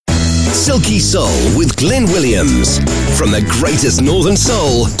Silky Soul with Glyn Williams. From the greatest Northern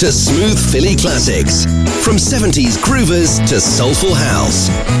Soul to smooth Philly classics. From 70s groovers to soulful house.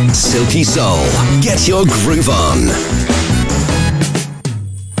 Silky Soul. Get your groove on.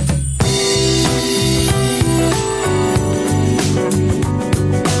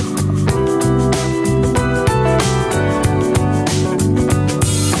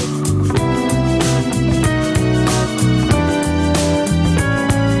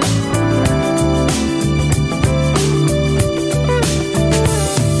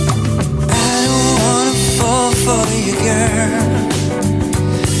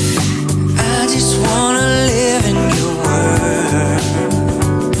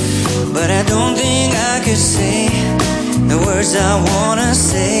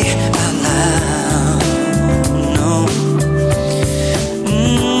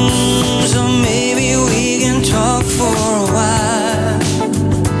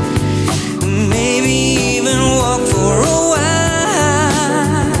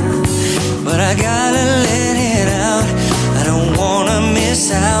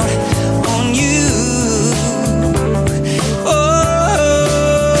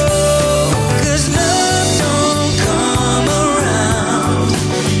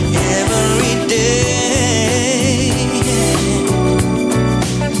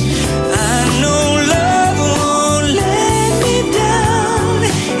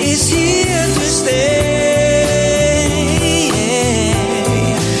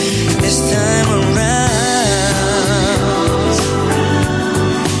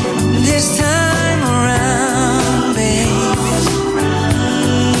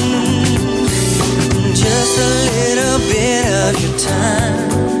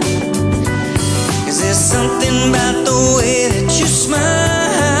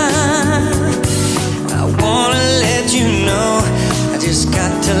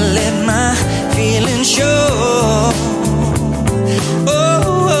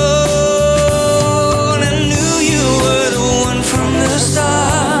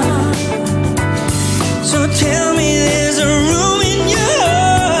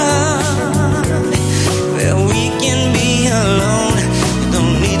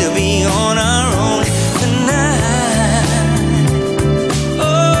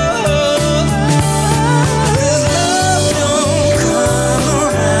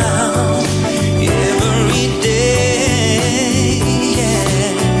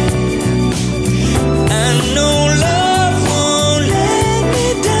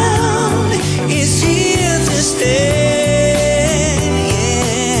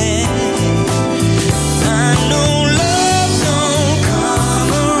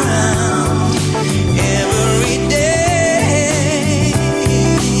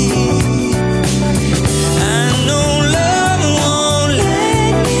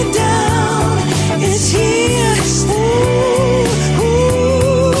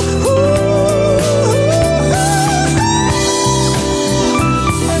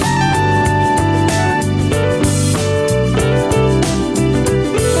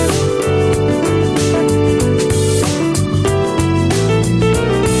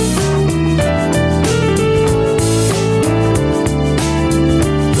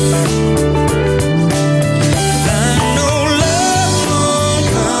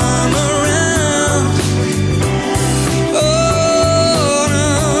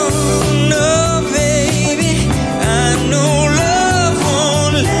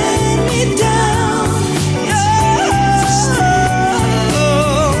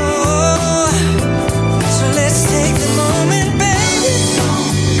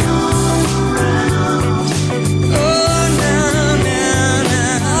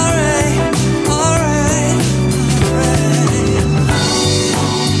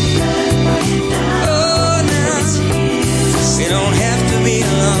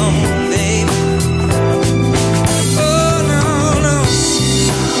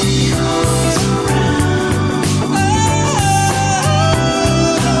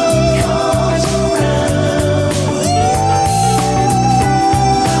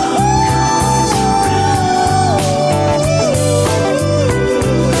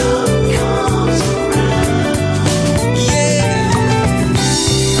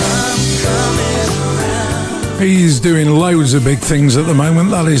 He's doing loads of big things at the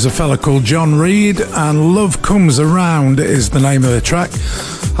moment. That is a fella called Reid, and Love Comes Around is the name of the track.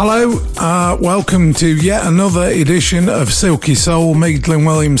 Hello, welcome to yet another edition of Silky Soul. Me, Glyn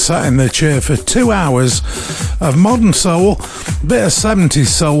Williams, sat in the chair for 2 hours of modern soul, a bit of 70s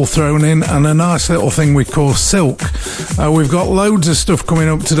soul thrown in, and a nice little thing we call silk. We've got loads of stuff coming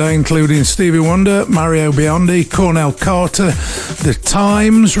up today, including Stevie Wonder, Mario Biondi, Cornell Carter, The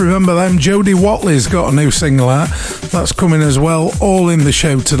Times, remember them? Jodi Watley's got a new single out, that's coming as well, all in the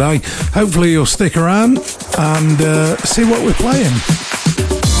show today. Hopefully you'll stick around and see what we're playing.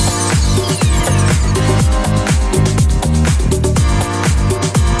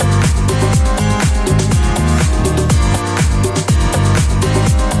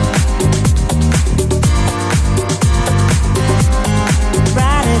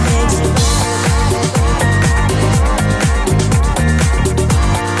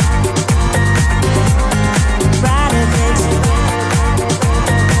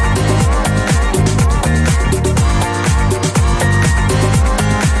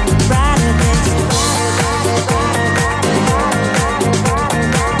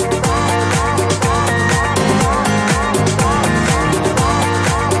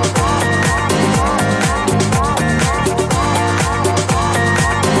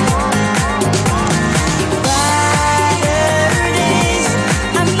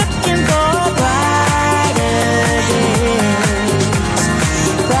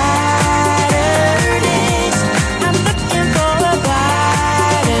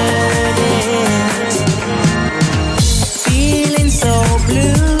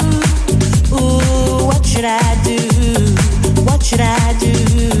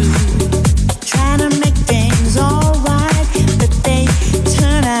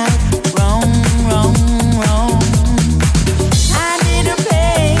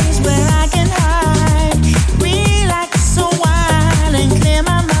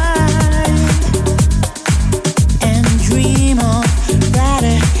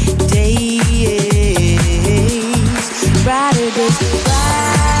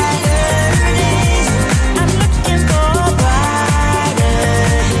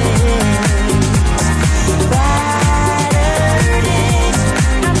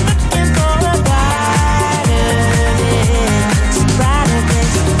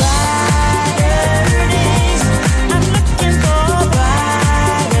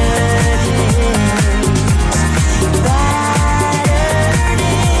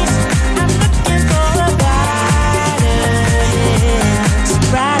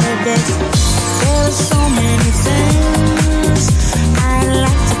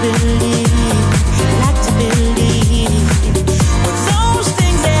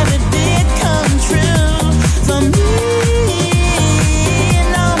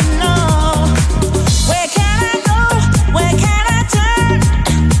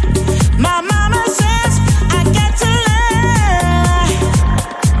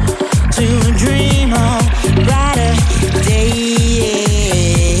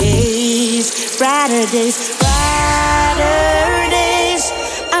 Friday,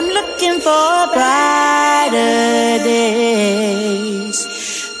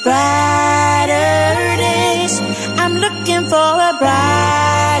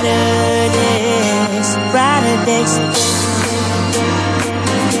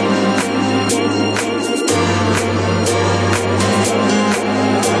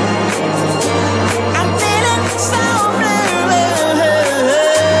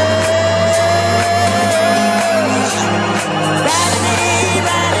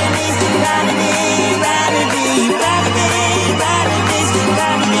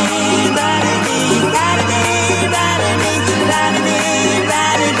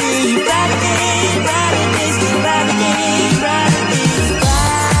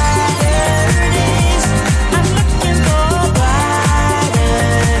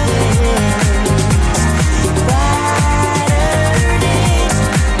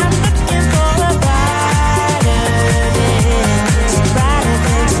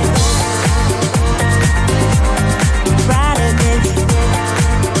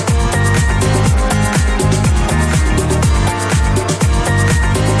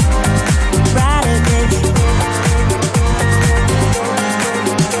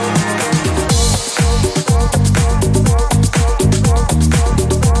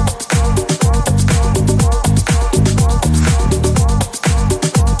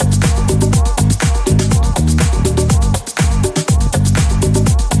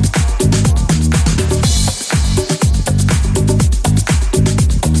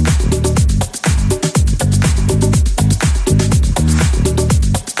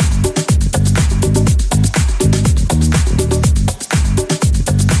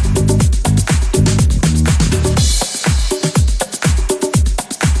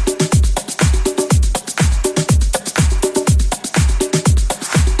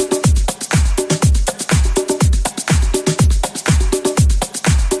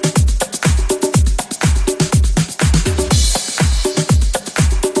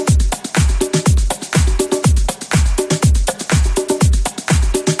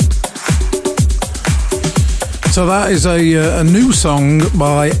 So that is a new song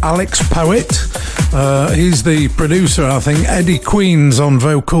by Alex Poet. He's the producer, I think. Eddie Queen's on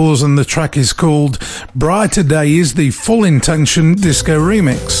vocals, and the track is called Brighter Days, the Full Intention Disco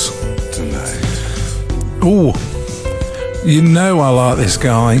Remix. Ooh, you know I like this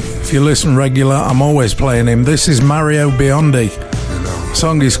guy. If you listen regular, I'm always playing him. This is Mario Biondi. The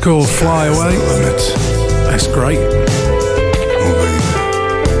song is called Fly Away. That's great.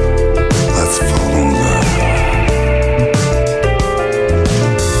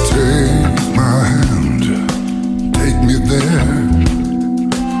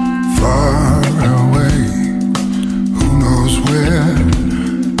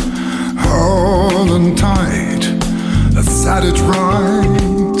 Had it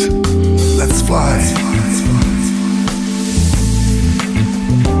right, let's fly.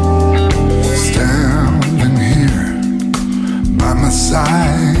 Standing here by my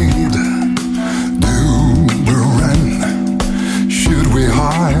side, do we run? Should we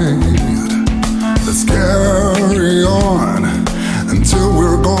hide? Let's carry on until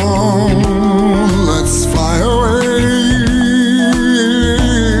we're gone. Let's fly away.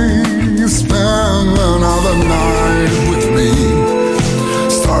 Spend another night with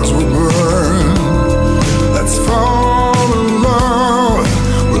stars will burn. Let's fall in love.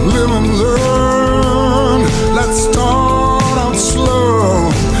 We'll live and learn. Let's start out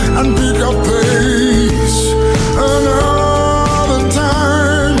slow and pick up pace. Another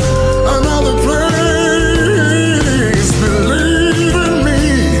time, another place. Believe in me.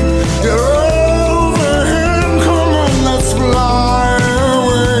 Get over him. Come on, let's fly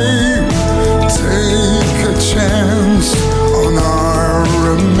away. Take a chance on our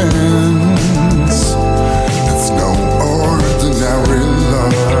romance. It's no ordinary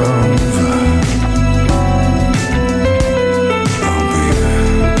love. I'll be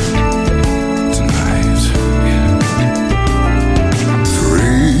there tonight.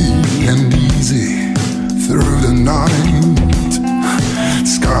 Free and easy through the night.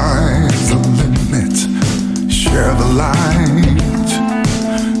 Sky's the limit. Share the light.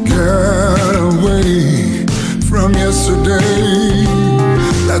 Get away from yesterday.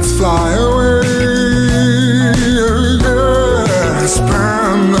 Let's fly away. Yeah.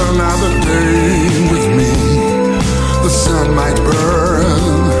 Spend another day with me. The sun might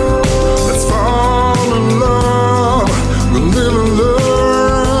burn. Let's fall in love. We'll live and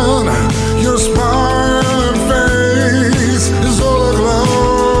learn. Your smiling face is all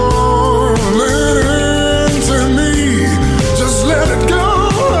aglow. Let it into me. Just let it go.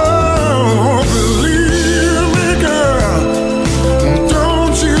 Believe me, girl.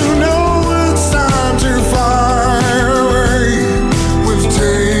 Don't you know it's time to fly away? We'll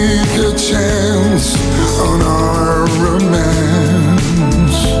take a chance on our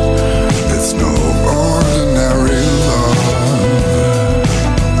romance. It's no ordinary love.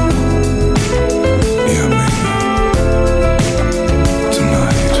 Yeah, baby.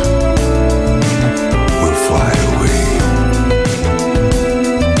 Tonight we'll fly away.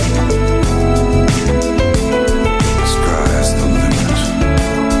 Sky's the limit.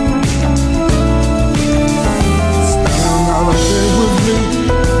 Spend another day with me.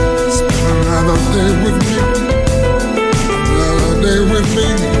 Spend another day with me. Another day with me.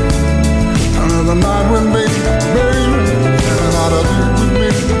 Another night with me, baby. Another day with me.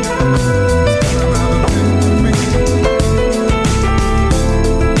 Another day with me.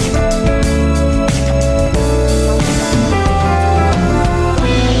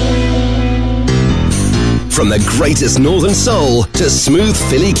 From the greatest northern soul to smooth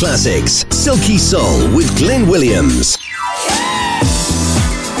Philly classics, Silky Soul with Glenn Williams.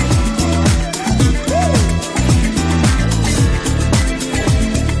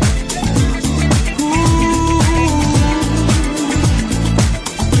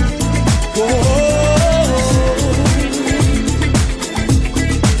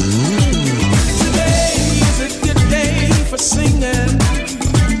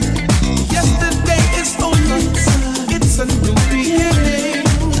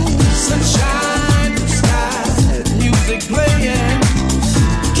 Sunshine, sky, music playing.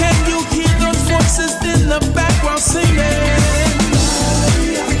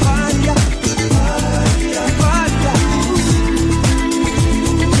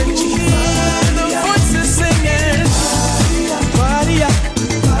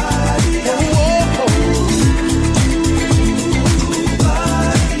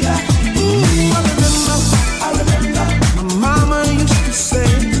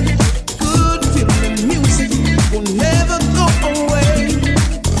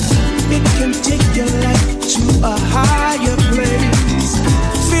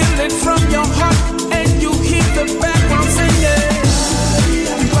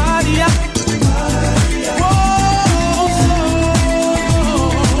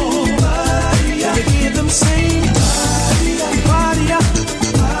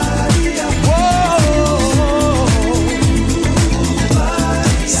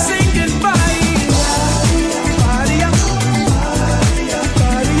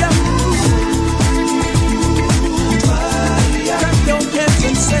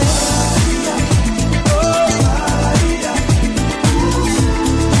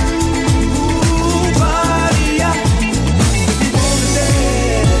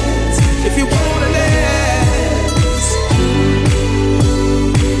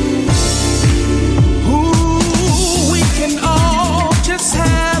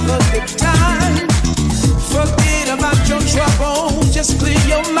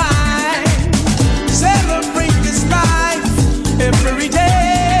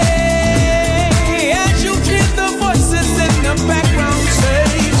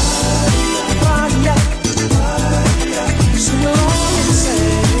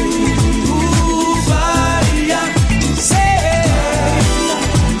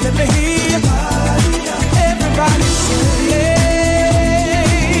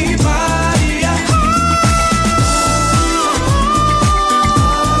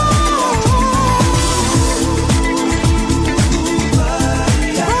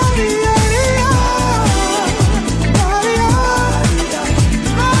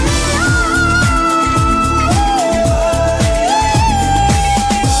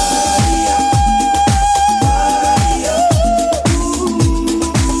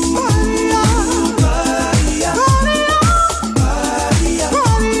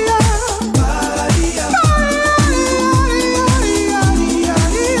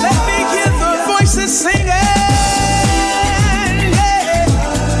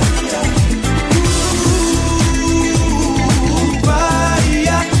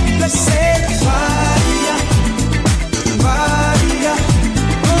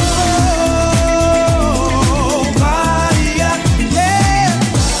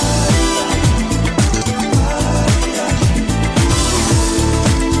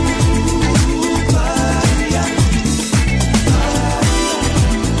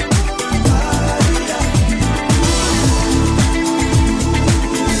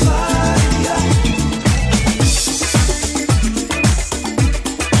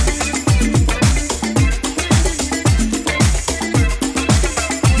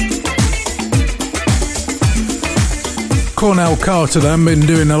 Cornell Carter then, been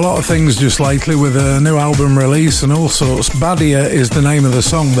doing a lot of things just lately with a new album release and all sorts. Badia is the name of the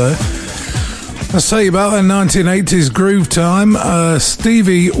song there. Let's tell you about the 1980s groove time.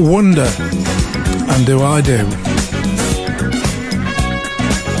 Stevie Wonder and Do I Do.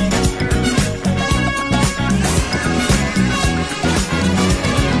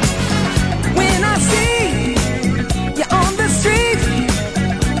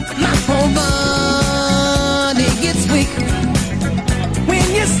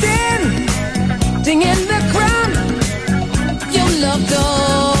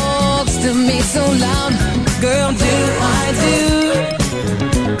 So loud, girl, do I do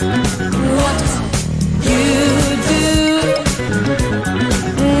what you do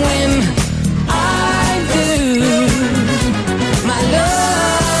when I do my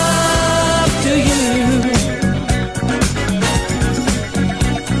love to you?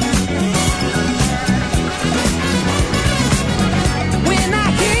 When I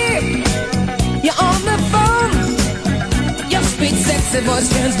hear you on the phone, your sweet sexy voice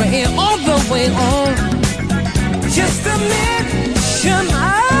turns my ear all the way on. Just a mention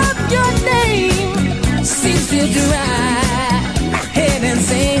of your name seems to drive my head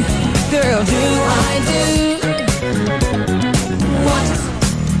insane. Girl, do I do what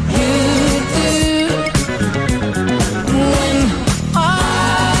you do when I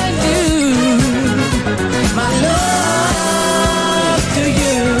do my love to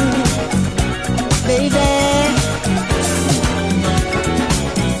you, baby?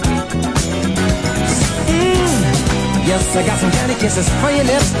 Yes, I got some candy kisses for your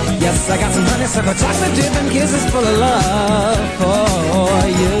lips. Yes, I got some honeysuckle chocolate dip and kisses full of love for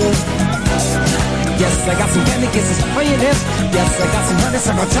you. Yes, I got some candy kisses for your lips. Yes, I got some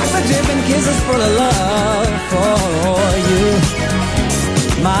honeysuckle chocolate dip and kisses full of love for you.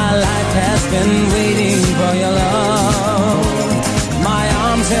 My life has been waiting for your love. My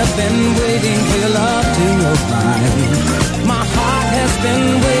arms have been waiting for your love to arrive. My heart has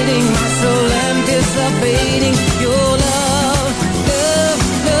been waiting, my soul anticipating your love, love,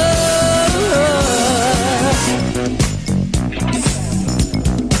 love.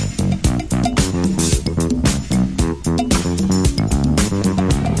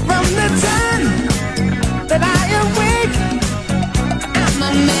 From the time that I awake, I'm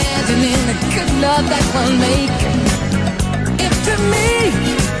imagining the good love that we'll make. If to me,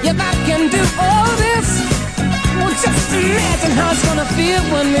 if I can do all this, well, just imagine how it's gonna feel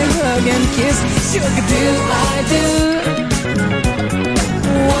when we hug and kiss. Sugar, do I do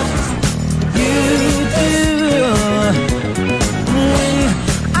what you do when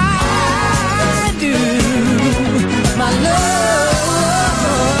I do my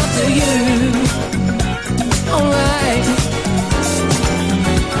love to you? Alright.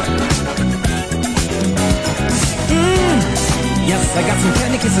 Yes, I got some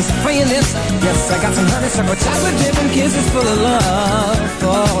candy kisses for your lips. Yes, I got some honeysuckle chocolate dip and kisses full of love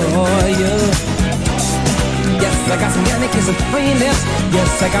for you. Yes, I got some candy kisses for your lips.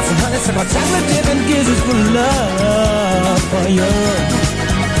 Yes, I got some honeysuckle chocolate dip and kisses full of love for you.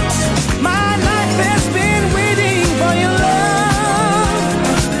 My life has been waiting for your love.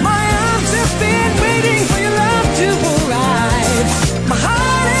 My arms have been waiting for your love to arrive. My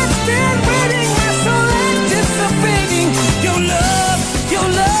heart has been waiting, my soul anticipating your love, your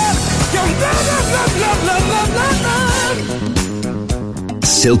love, your love, love, love, love, love, love, love.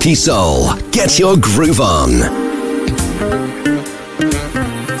 Silky Soul, get your groove on.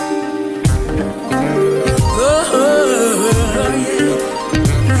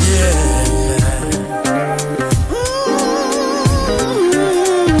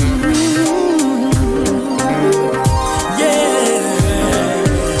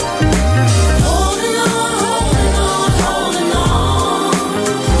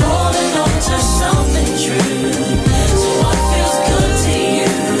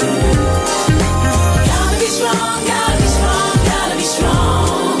 Strong.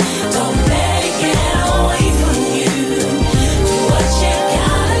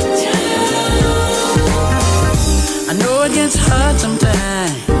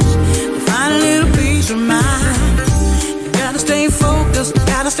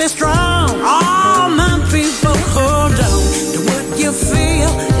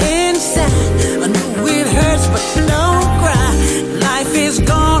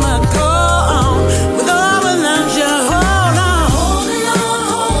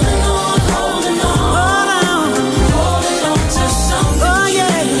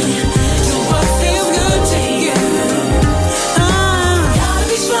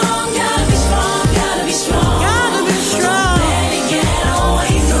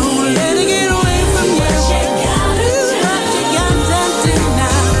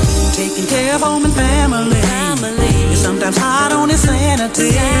 home and family. It's sometimes hard on his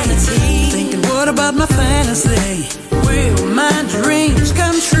sanity. Thinking, what about my fantasy? Will my dreams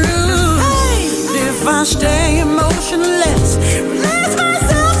come true? If I stay emotionless, release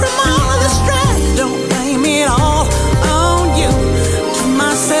myself from all of the stress. Don't blame it all on you. To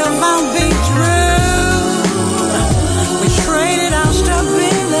myself, I'll be true. We traded our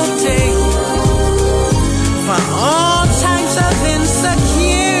stability for all types of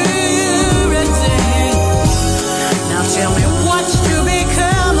insecurity. Now tell me what's to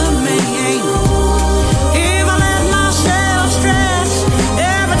become of me. If I let myself stress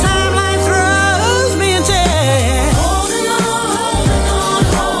every time life throws me a test. Holding on, holding on,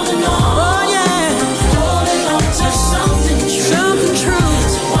 holding on. Oh yeah, holding on to something true. Something true.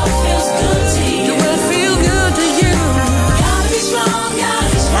 To what feels good to you. To what feels good to you. Gotta be strong, gotta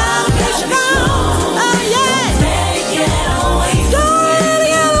be strong, gotta be strong. Oh yeah.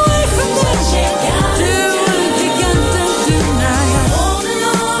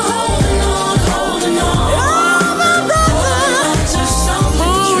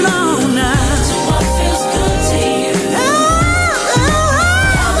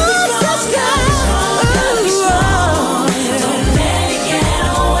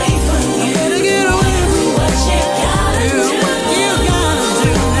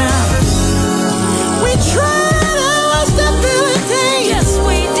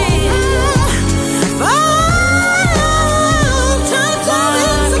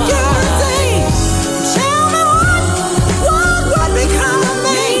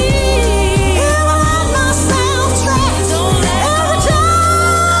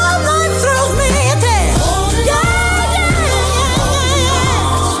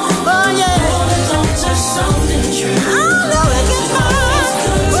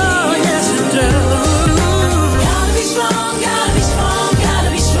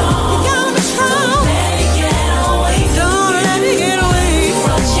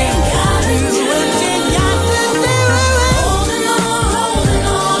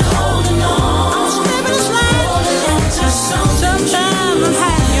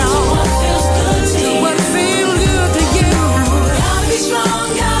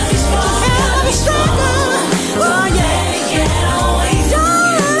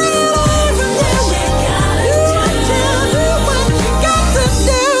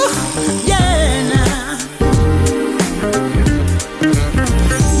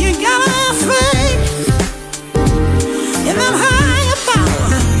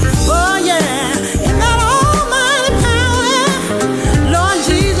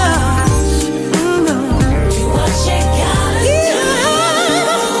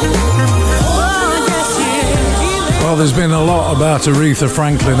 There's been a lot about Aretha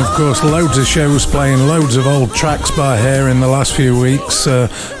Franklin, of course, loads of shows playing loads of old tracks by her in the last few weeks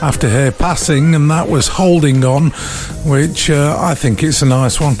after her passing, and that was Holding On, which I think it's a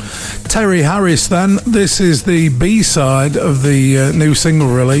nice one. Terry Harris then, this is the B-side of the new single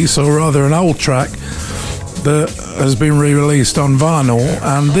release, or rather an old track that has been re-released on vinyl,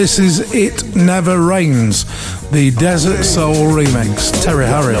 and this is It Never Rains, the Desert Soul remix. Terry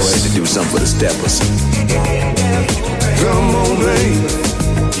Harris. To do something for the steppers. Come on, babe,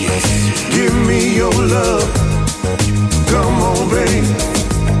 give me your love. Come on, babe,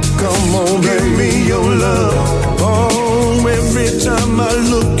 come on, give me your love. Oh, every time I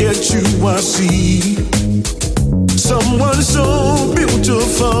look at you, I see someone so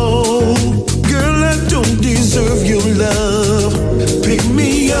beautiful. Girl, I don't deserve your love. Pick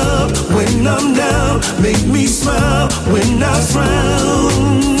me up when I'm down, make me smile when I frown.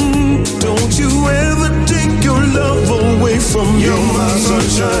 Don't you ever take your love away from me. You're my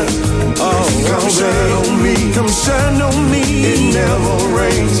sunshine. Oh, come shine on me. Come shine on me. It never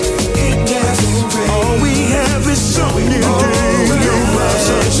rains. It never rains. All we have is sunny days. You're my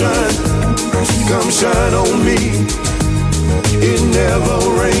sunshine. Come shine on me. It never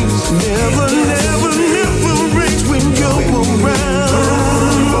rains. Never, never, never rains when you're around.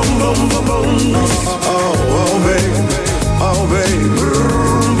 Boom, boom, boom, boom. Oh, oh, baby. Oh, baby.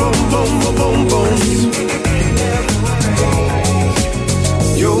 Boom, boom, boom, boom, boom.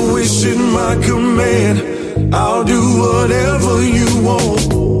 Your wish is my command. I'll do whatever you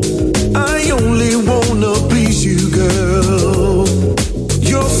want. I only wanna please you, girl.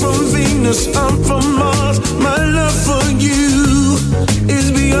 You're from Venus, I'm from Mars. My love for you is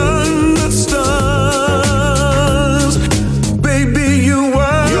beyond the stars. Baby, you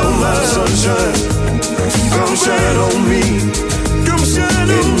are. You're my sunshine. Come shine on me. Come shine on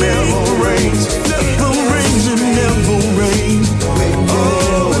me. It never rains. Never rains. It never rains.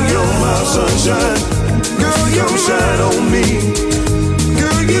 Oh, you're my sunshine. Girl, come shine on me.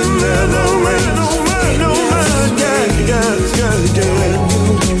 Girl, you never rain.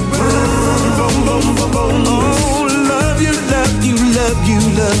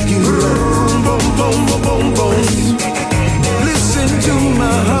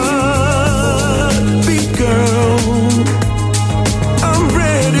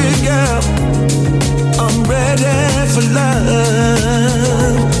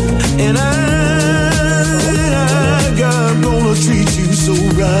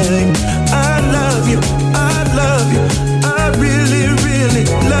 right. I love you, I love you, I really, really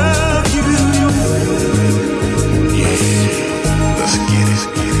love you. Yes, let's get it.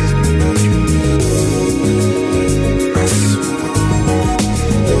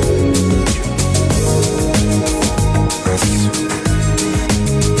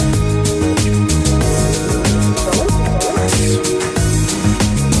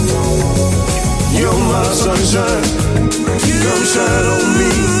 You're my sunshine, come shine on me.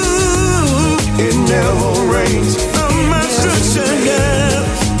 It never rains. I'm my sunshine,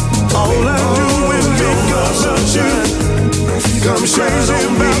 yeah. All I do is think about you. Come shine on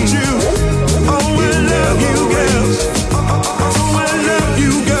me. Oh, I love you, girl. Oh, I love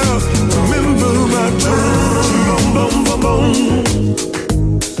you, girl. Remember my turn. Boom, boom, boom, boom.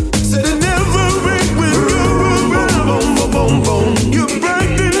 Said it never rains when you're around. Boom, boom, boom, boom. You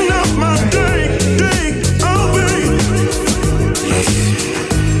brighten up my day, oh baby.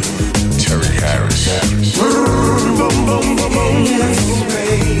 Terry Harris. Boom, boom, boom, boom.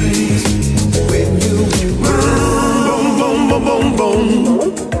 When you boom, boom, boom, boom, boom.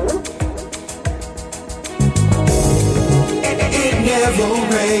 It never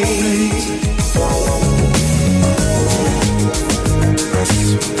rains.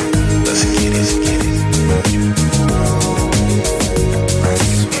 Let's get it.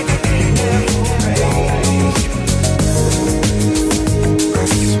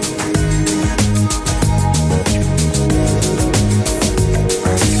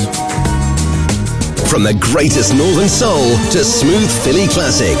 From the greatest Northern Soul to smooth Philly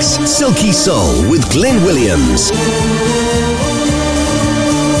classics, Silky Soul with Glenn Williams.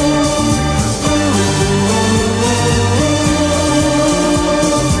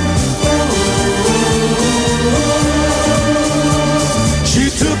 She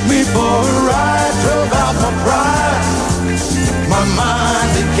took me for a ride, drove out my pride. My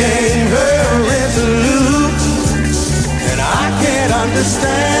mind became her resolute. And I can't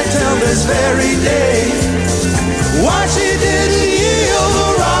understand till this very day why she didn't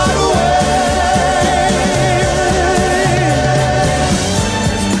yield right away.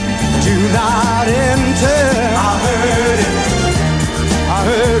 Do not enter. I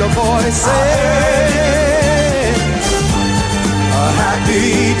heard a voice say, a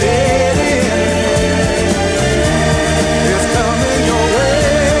happy day is coming your way.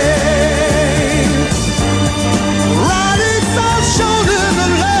 Riding some shoulders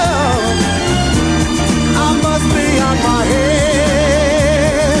of love,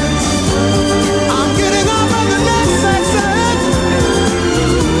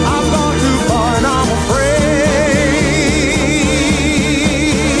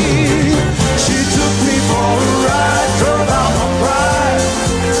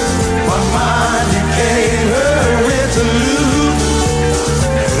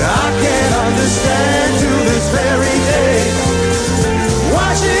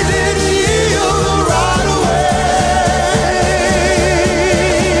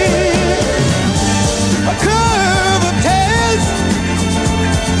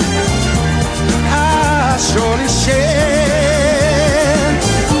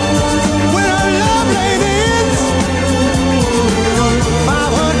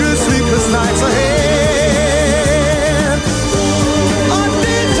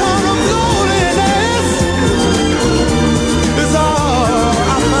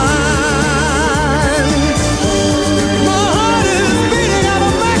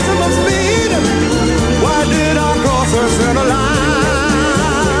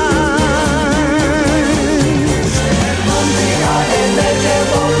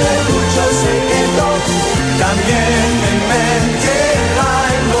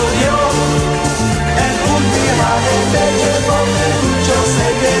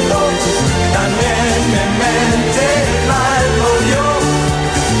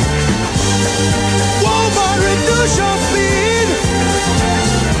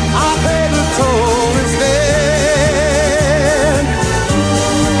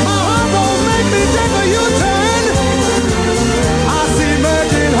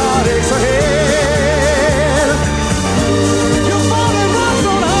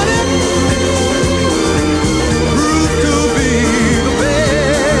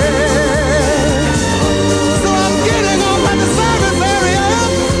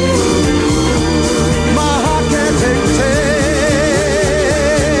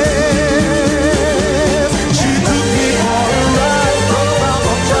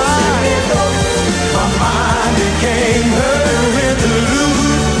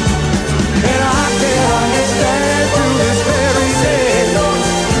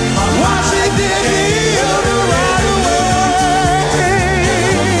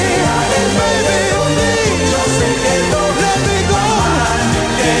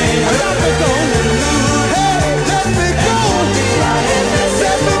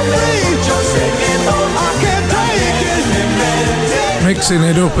 mixing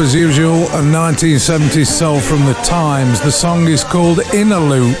it up as usual, a 1970s soul from the Times. The song is called In a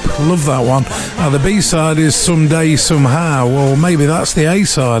Loop. Love that one. The B-side is Someday Somehow, or maybe that's the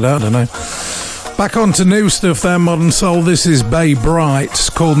A-side, I don't know. Back on to new stuff there, Modern Soul. This is Bay Bright. It's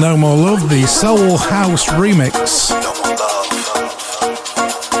called No More Love, the Soul House remix.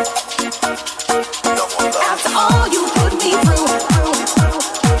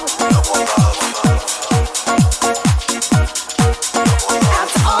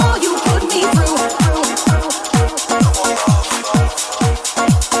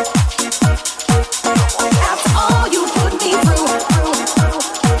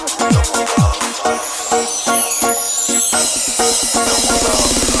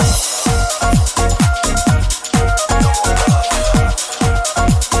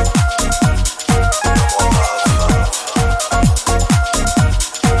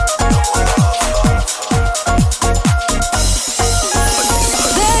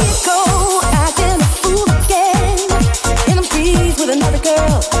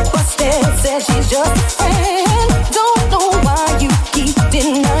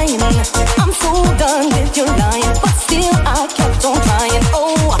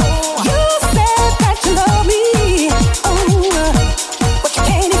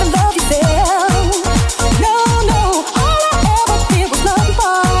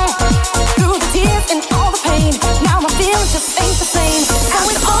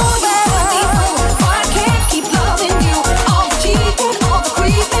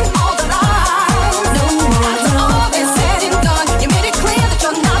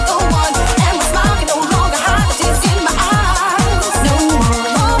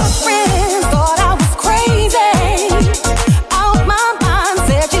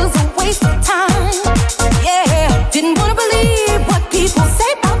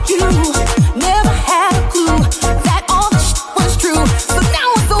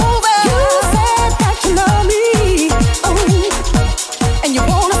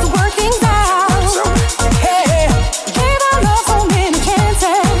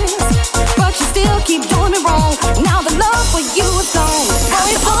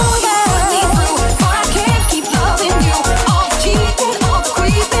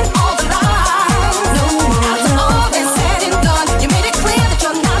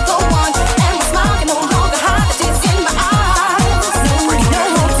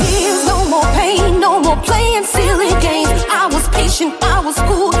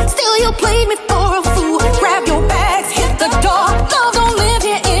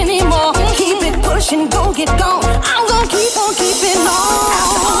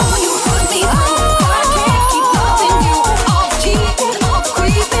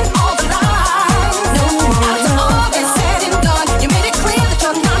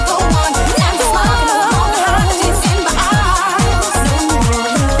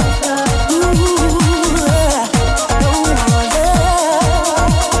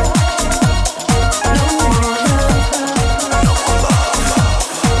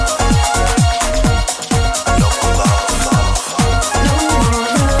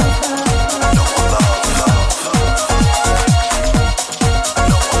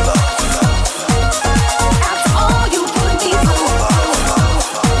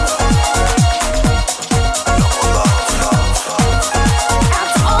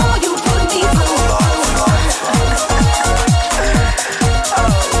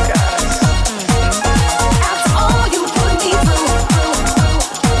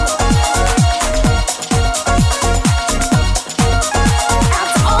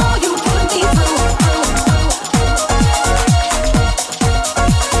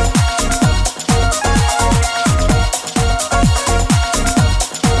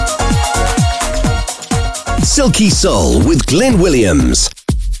 Silky Soul with Glenn Williams.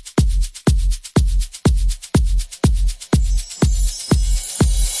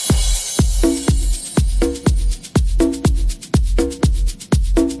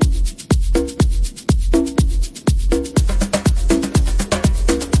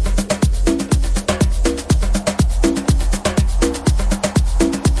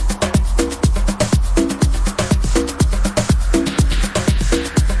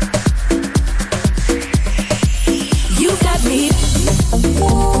 You got me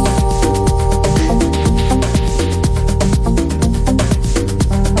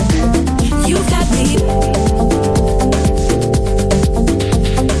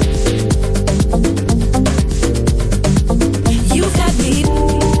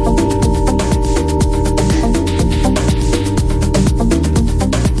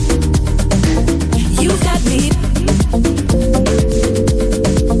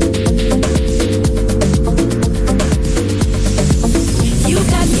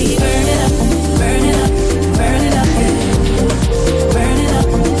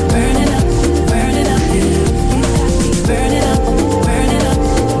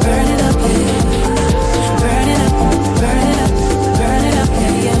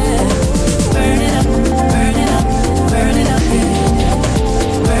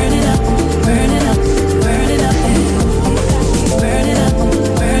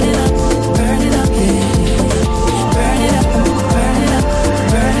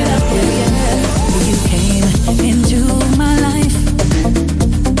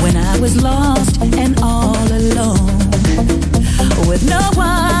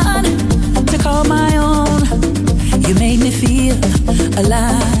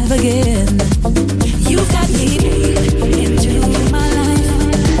alive again. You've got me into my life.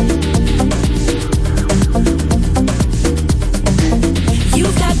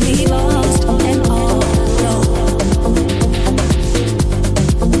 You've got me lost and all alone.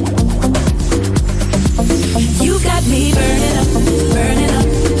 You've got me burning up, burning up,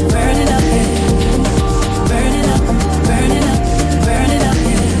 burning up, yeah. Burning up, burning up, burning up,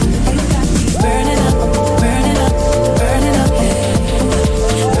 yeah. Burning up, burning up, burning up, yeah.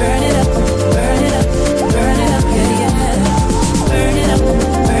 Burning up, burning up, burning up, yeah, yeah. Burning up,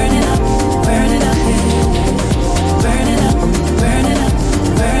 burning up, burning up, yeah. Burning up, burning up,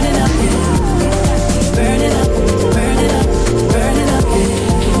 burning up, yeah. Burning up, burning up, burning up, yeah.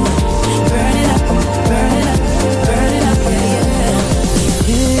 Burning up, burning up, burning up, yeah, yeah.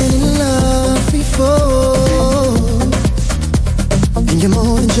 Been in love before, and you're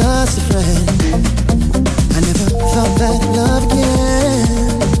more than just a friend. I never felt that love again,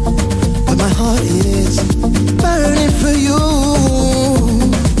 but my heart is burning for you.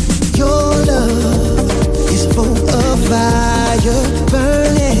 Your love is full of fire,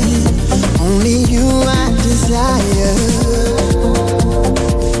 burning. Only you I desire.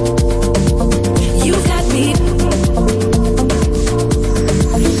 You've got me.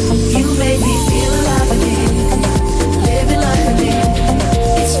 You made me feel alive again, living life again.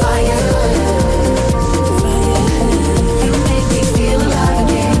 It's fire, fire. You made me feel alive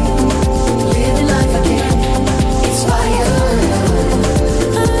again, living life again. It's fire.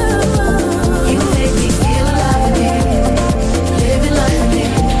 You made me feel alive again, living life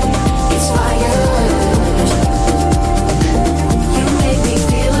again. It's fire. You made me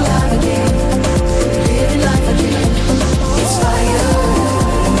feel alive again, living life again. It's fire.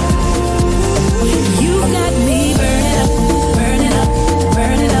 You've got me burning up, burning up,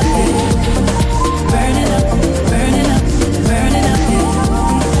 burning up, yeah. Burning up, burning up, burning up, yeah.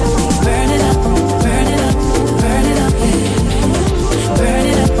 Burning up, burning up, burning up, yeah.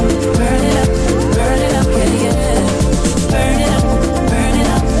 Burning up, burning up, burning up, yeah, yeah. Burning up, burning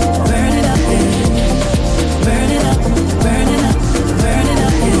up, burning up, yeah. Burning up, burning up, burning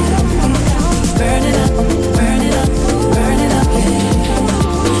up, yeah. Burning up, burning up, burning up, yeah.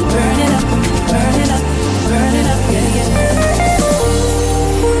 Burning up, burning up, burning up, yeah, yeah.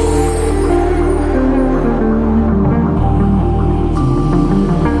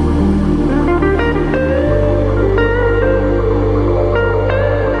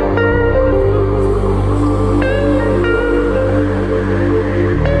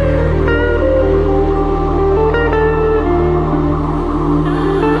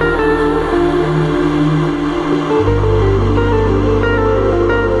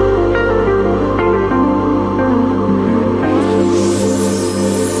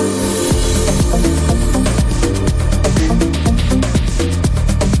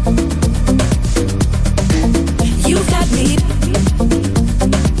 You've got me.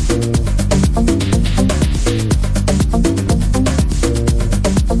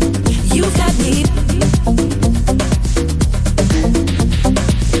 You've got me.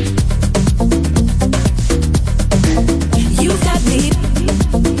 You've got me. Burning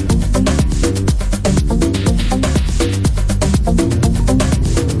up,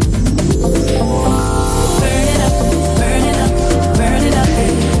 burning up, burning up,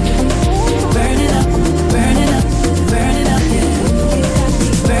 yeah. Burning up, burning up, burning up, yeah.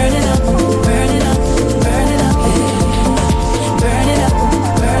 Burning up, burning up, burning up, yeah. Burning up,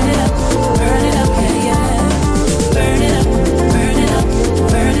 burning up, burning up, yeah, yeah. Burning up, burning up,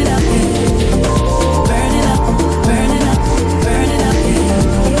 burning up, yeah. Burning up, burning up, burning up, yeah.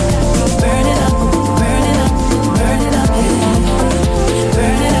 Burning up, burning up, burning up, yeah.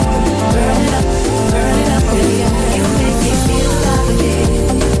 Burning up, burning up, burning up, yeah, yeah. You make me feel alive again,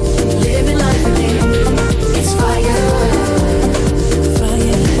 living life again. It's fire,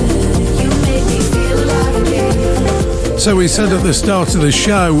 fire. You make me feel alive again. So we said at the start of the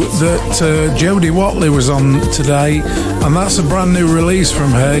show that Jodi Watley was on today, and that's a brand new release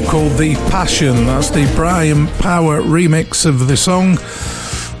from her called The Passion. That's the Brian Power remix of the song,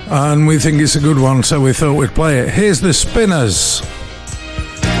 and we think it's a good one, so we thought we'd play it. Here's the Spinners.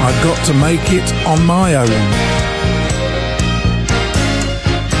 I've got to make it on my own.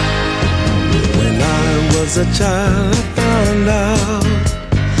 When I was a child, I found out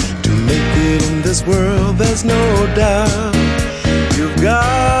to make it in this world, there's no doubt you've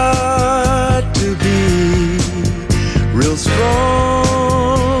got to be real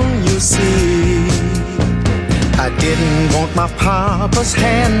strong, you see. I didn't want my papa's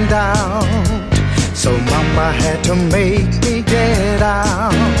handout, so mama had to make me get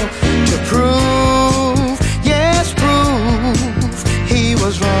out to prove, yes, prove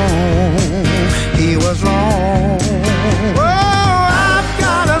was wrong, he was wrong. Oh, I've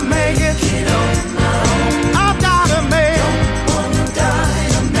gotta make it. I've gotta make it.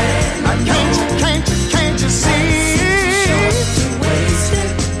 Can't you see?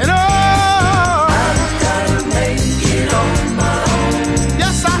 And oh, I've gotta make it on my own.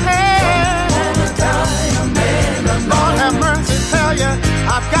 Yes, I have. Lord have mercy, tell you,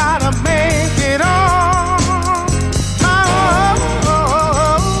 I've gotta make it on.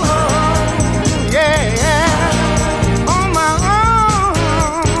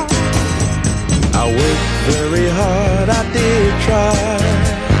 Try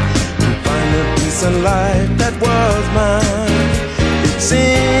to find a peace in life that was mine. It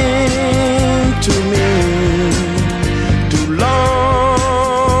seemed to me too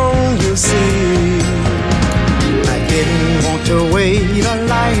long, you see. I didn't want to wait a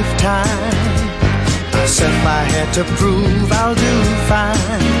lifetime. Myself I had to prove I'll do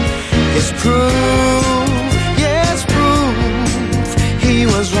fine. It's proof, yes, proof. He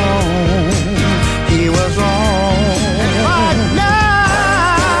was wrong, he was wrong.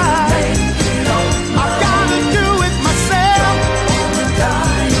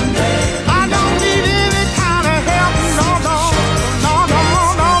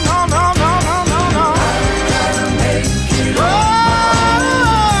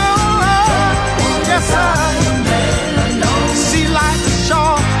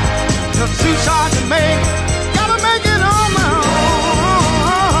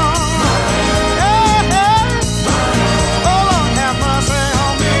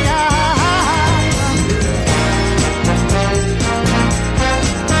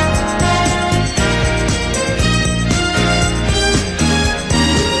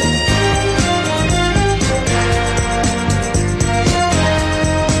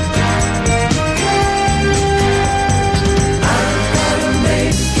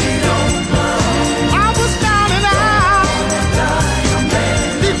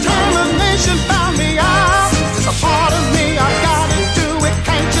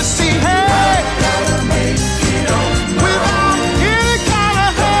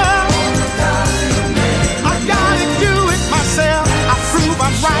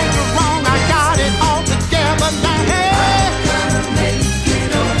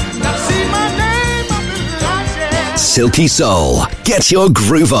 Silky Soul. Get your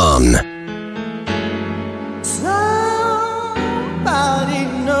groove on. Somebody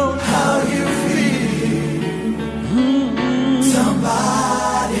knows how you feel.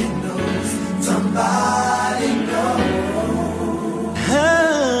 Somebody knows. Somebody knows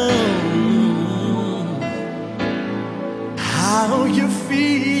how you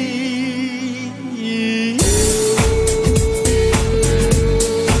feel.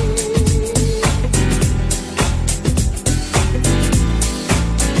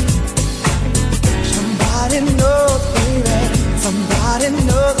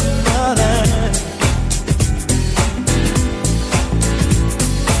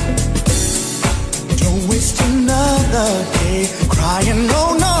 Crying,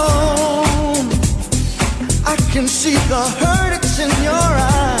 no, no. I can see the hurt, it's in your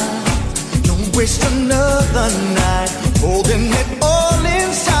eyes. Don't waste another night holding it all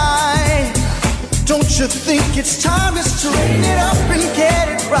inside. Don't you think it's time to straighten it up and get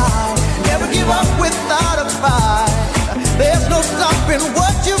it right? Never give up without a fight. There's no stopping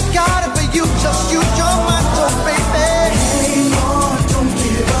what you got it, but you just use your mind, so baby. Hang on, don't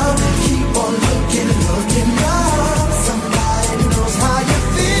give up. Keep on looking, looking up. How you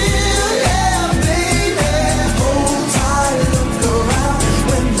feel, yeah, baby. Hold tight, look around.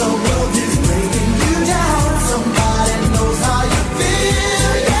 When the world is breaking you down, somebody knows how you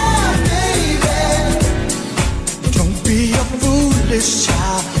feel, yeah, baby. Don't be a foolish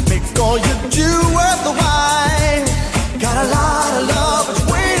child. Make all you do worthwhile. Got a lot of love that's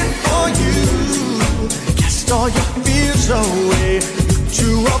waiting for you. Cast all your fears away to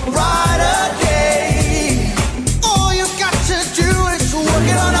a brighter day. All you got to do is work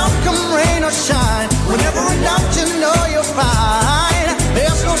it on out, come rain or shine. Whenever in doubt, you know you're fine.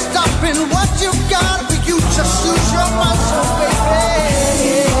 There's no stopping what you got, but you just use your mind, so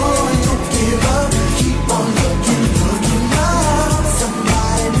baby. Don't give up, keep on looking, looking up.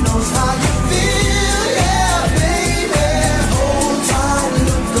 Somebody knows how you feel, yeah, baby. Hold tight,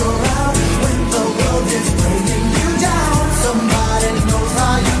 look around. When the world is bringing you down, somebody knows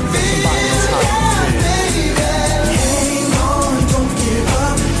how you feel, yeah, baby. Hang on, don't give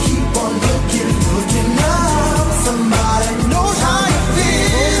up.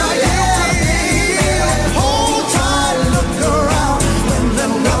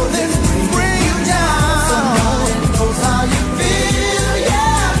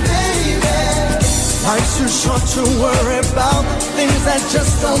 Life's too short to worry about things that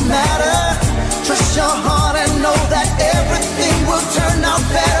just don't matter. Trust your heart and know that everything will turn out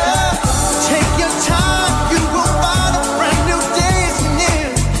better. Take your time, you will find a brand new day is near.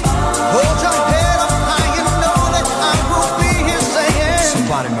 Hold your head up high and know that I will be here saying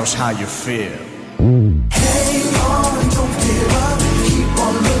somebody knows how you feel. Hang on, don't give up. Keep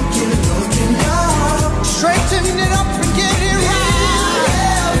on looking, looking up. Straighten it up and get it right.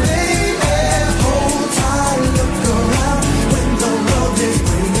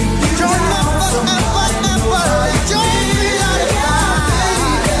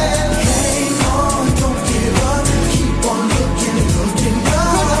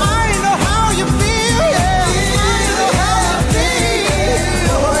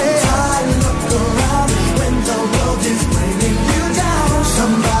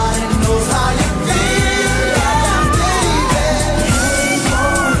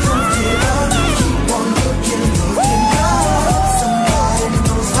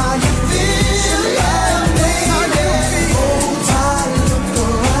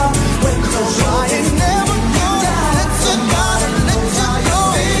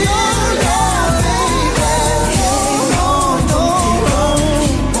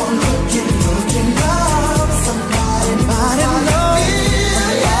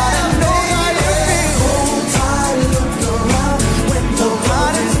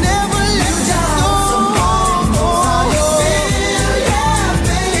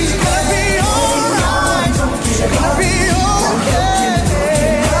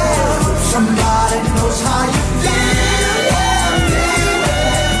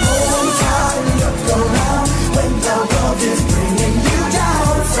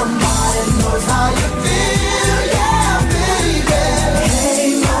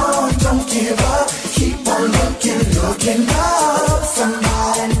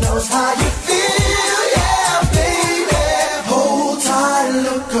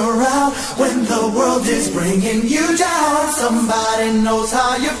 Bringing you down, somebody knows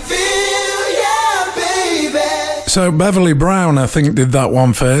how you feel, yeah, baby. So Beverly Brown, I think, did that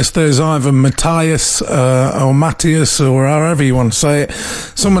one first. There's either Matthias or Matthias or however you want to say it.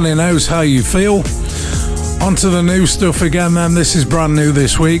 Somebody knows how you feel. On to the new stuff again then. This is brand new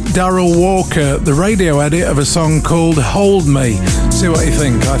this week. Darryl Walker, the radio edit of a song called Hold Me. See what you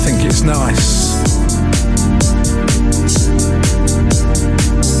think. I think it's nice.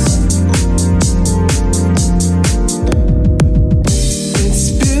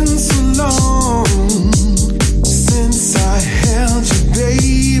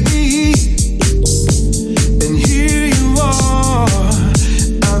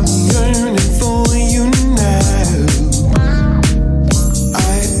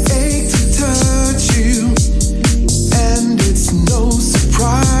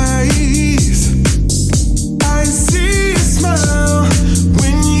 Surprise.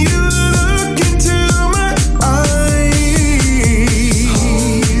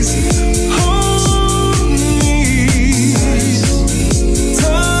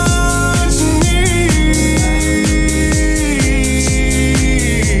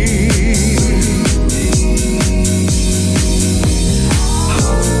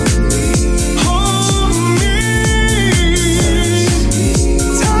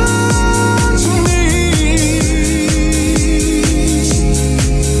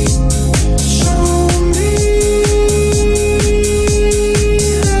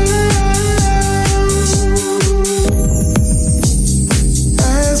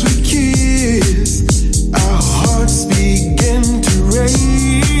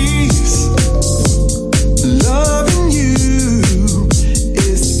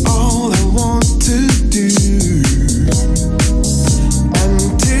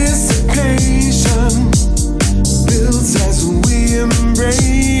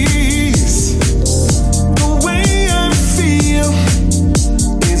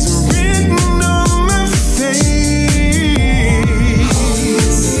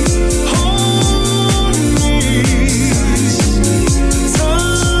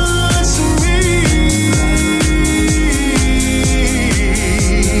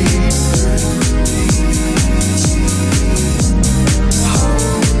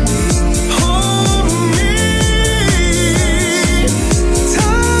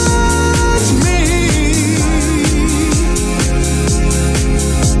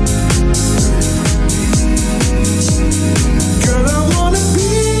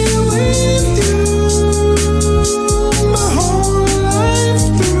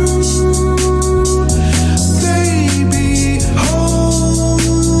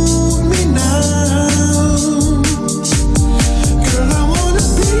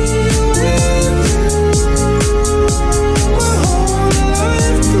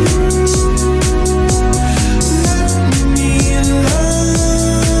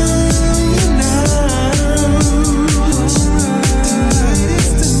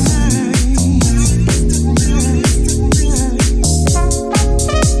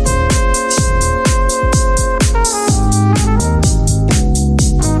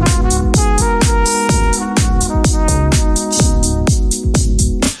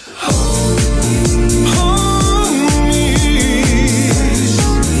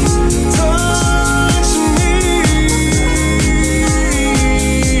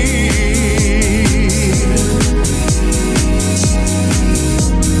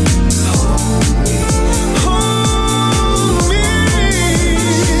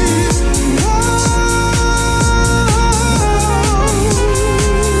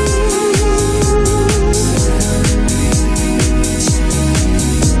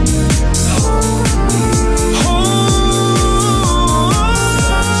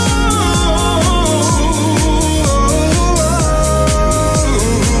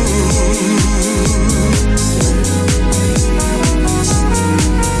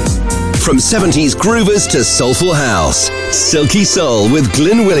 From 70s groovers to soulful house, Silky Soul with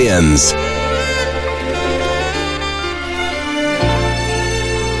Glyn Williams.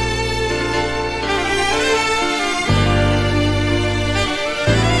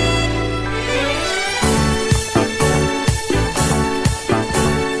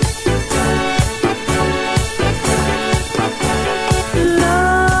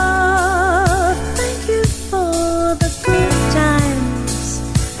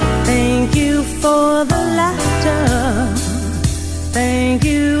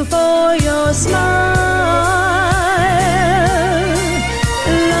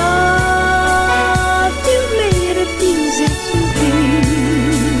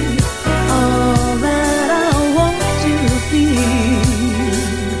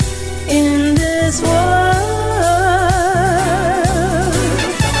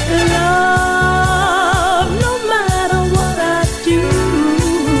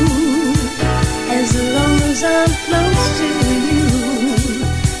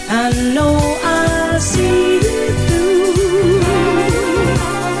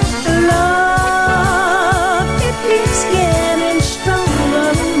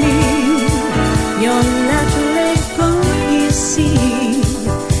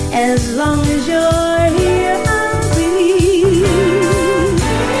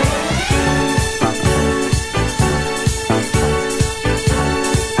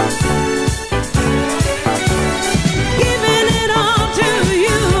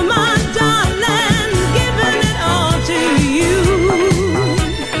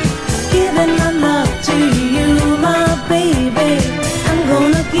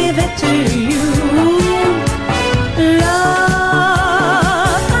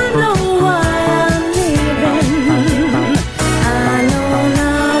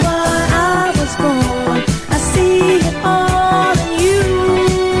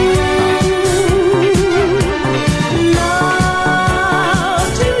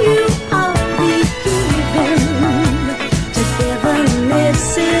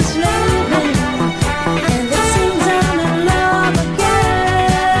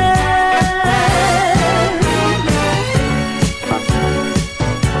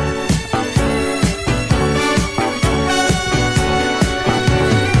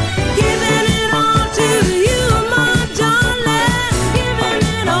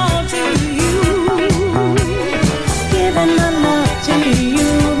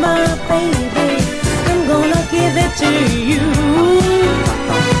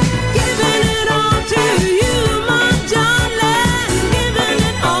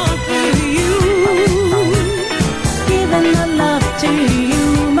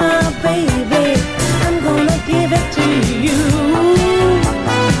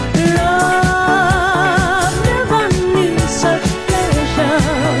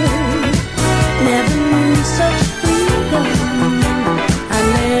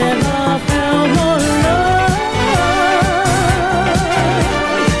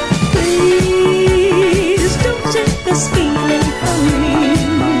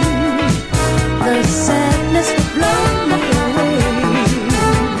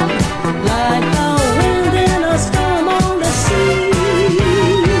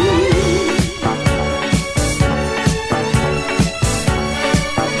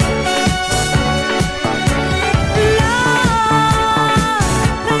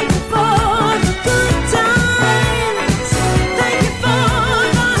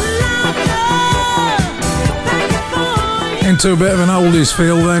 To a bit of an oldies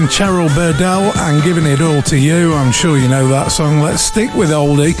feel then, Cheryl Burdell and Giving It All To You. I'm sure you know that song. Let's stick with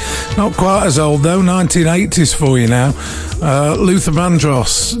oldie. Not quite as old though, 1980s for you now. Luther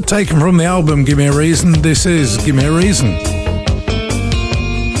Vandross, taken from the album Give Me a Reason. This is Give Me a Reason.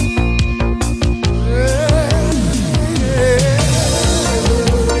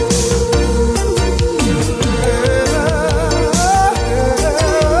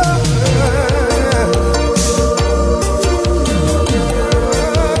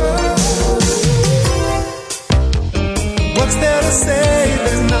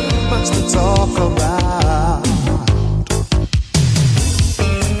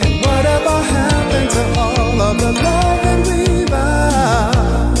 And whatever happened to all of the love that we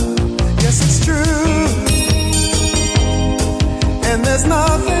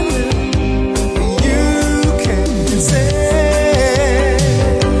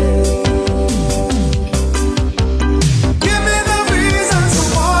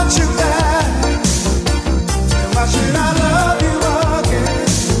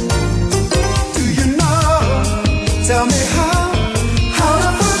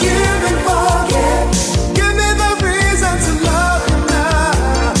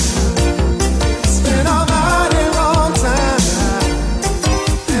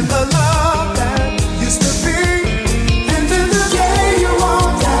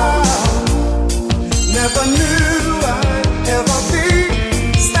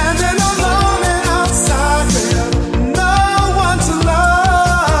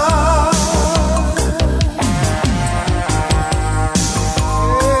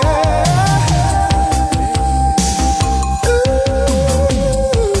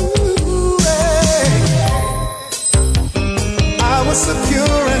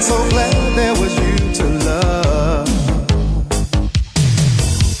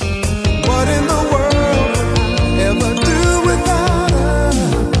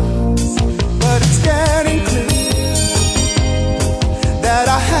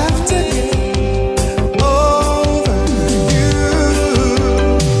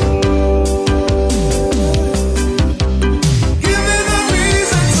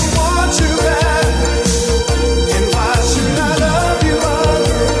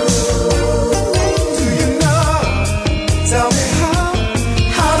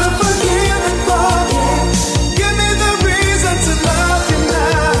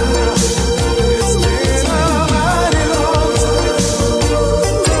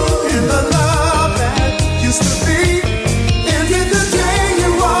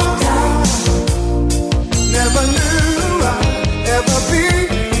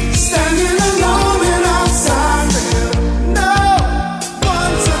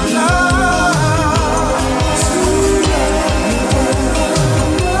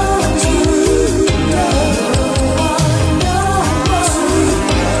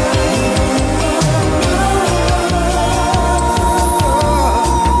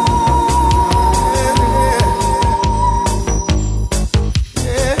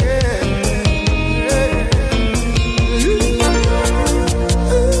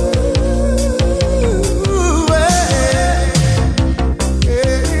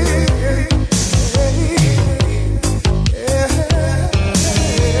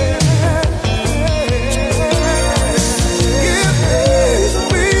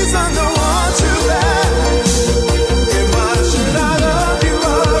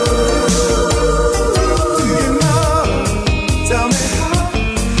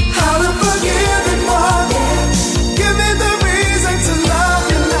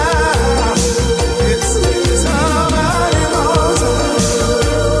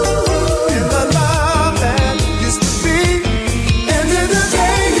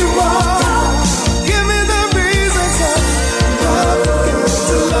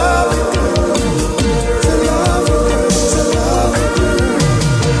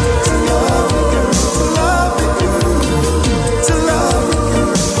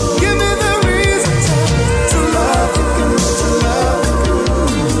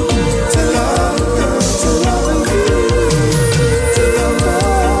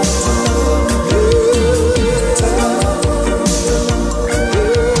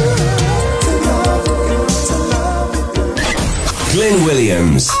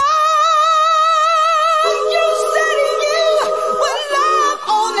Williams.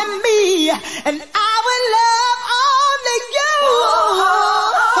 And I will love only you.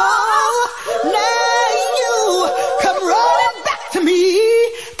 Now you come running back to me,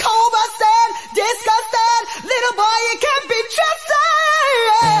 cold busted, disgusted, little boy, you can't be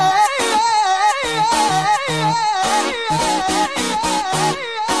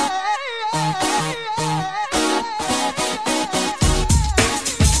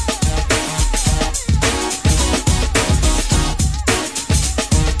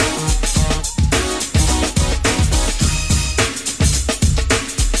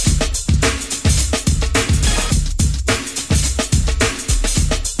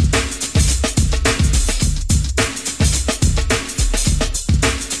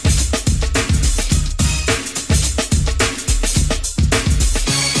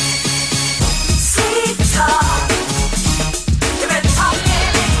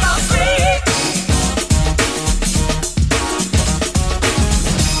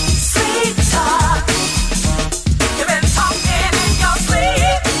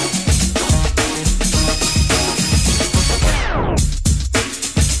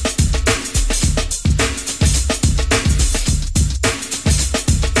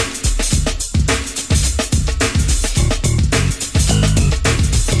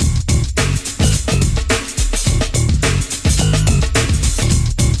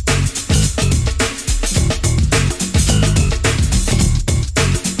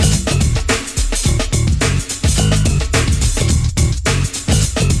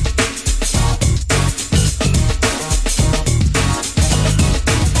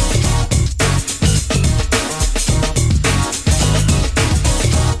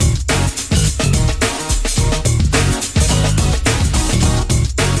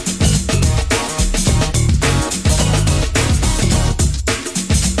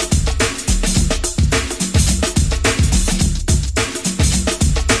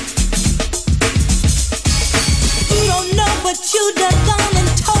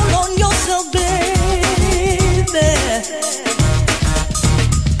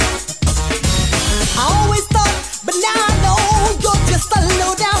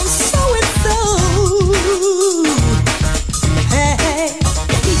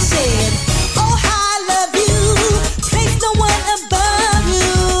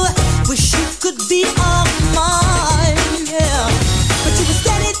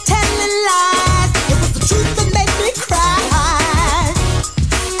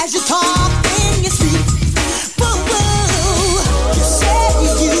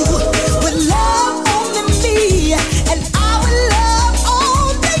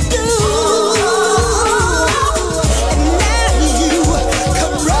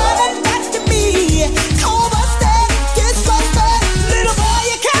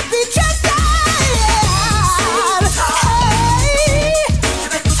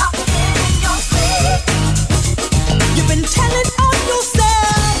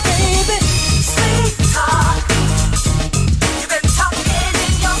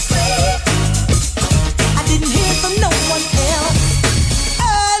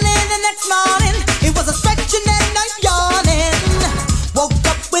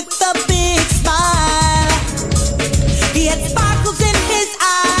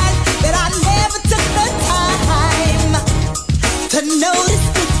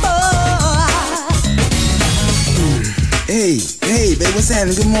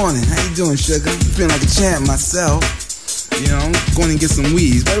Good morning. How you doing, sugar? I'm feeling like a champ myself. You know, I'm going to get some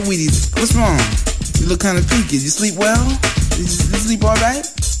weeds. What weedies? What's wrong? You look kind of peaky. Did you sleep well? Did you sleep all right?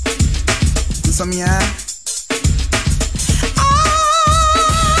 Did some of your eye?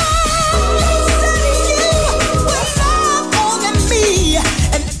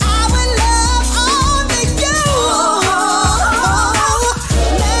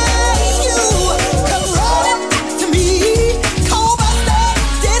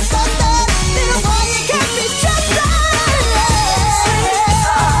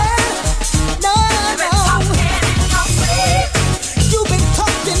 You've been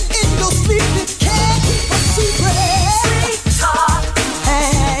talking in your sleep, you can't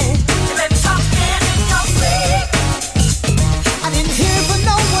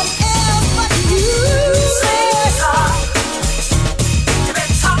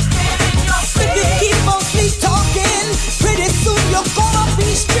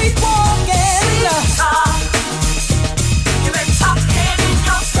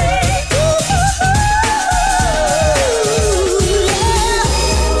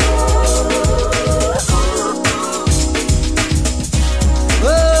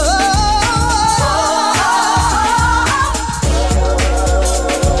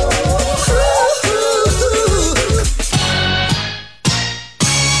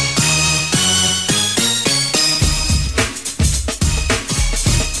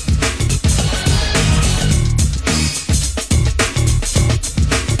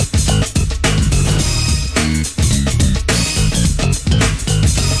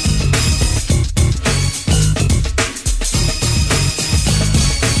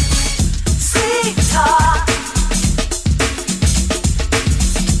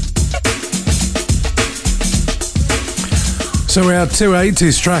So we had two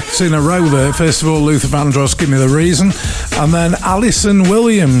 80s tracks in a row there. First of all, Luther Vandross, Give Me the Reason. And then Alison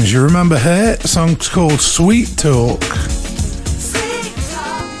Williams, you remember her? The song's called Sweet Talk.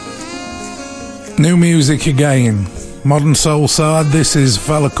 New music again. Modern soul side. This is a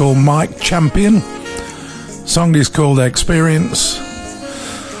fella called Mike Champion. Song is called Experience.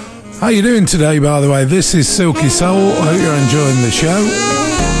 How you doing today, by the way? This is Silky Soul. I hope you're enjoying the show.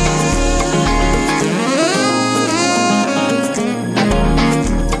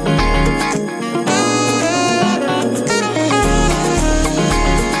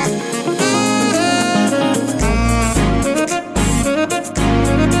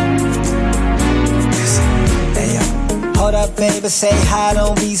 Baby, say hi,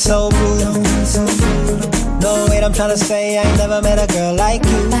 don't be so rude. No, wait, I'm trying to say I ain't never met a girl like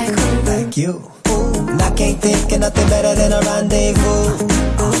you. Like you. And I can't think of nothing better than a rendezvous.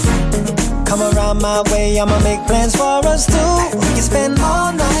 Come around my way, I'ma make plans for us two. We can spend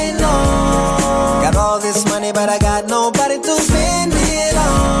all night long. Got all this money, but I got nobody to spend it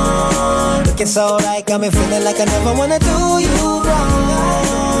on. Looking so right, got me feeling like I never wanna do you wrong.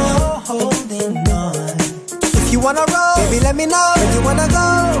 You're holding on. If you wanna roll, baby, let me know. If you wanna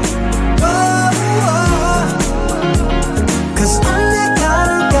go, cause I'm that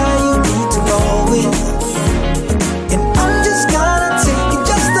kind of guy you need to roll with. And I'm just gonna take it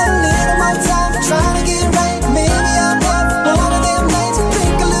just a little more time, trying to get right. Maybe I'll have one of them nights,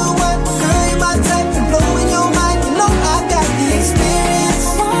 drink a little wine. Girl, you my type, and blow in your mind. You know I got the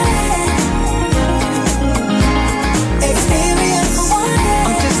experience. Experience.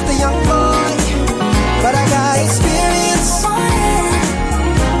 I'm just a young boy, but I got experience.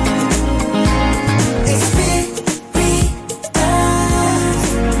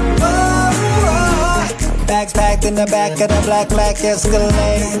 Bags packed in the back of the black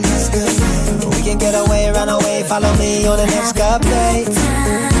Escalade. We can get away, run away, follow me on an escapade.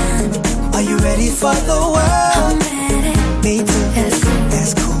 Are you ready for the world? Me too.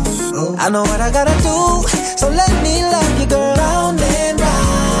 That's cool. I know what I gotta do, so let me love you, girl, round and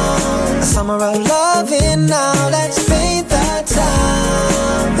round. A summer of loving now, let's paint the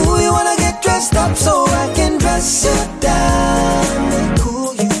town. Ooh, you wanna get dressed up so I can dress you down and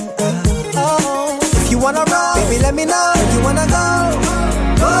cool you out. Oh, if you wanna roll, baby, let me know. If you wanna go,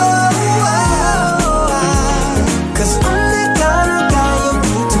 cause I'm the kind of guy you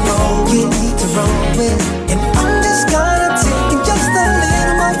need to roll with. You need to roll with. And I'm just gonna take it just a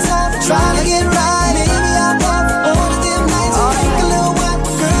little more time, trying to get right. Maybe I'll pop one of them nights, drink a little wine.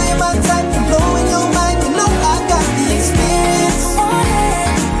 Girl, you're my type, and blow in your mind. You know I got the experience.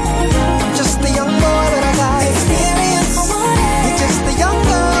 I'm just a young boy, but I got experience. You're just a young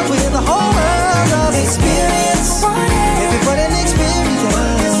girl with a whole world of experience. Everybody an experience.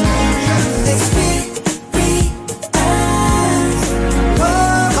 Experience.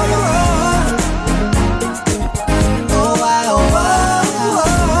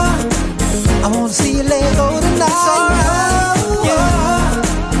 I wanna see you let go tonight.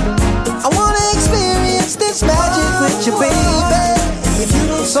 I wanna experience this magic with you, baby. If you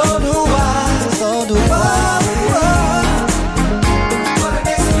do, so do I. So do I.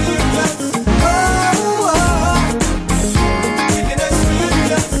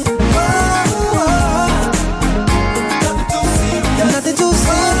 Nothing too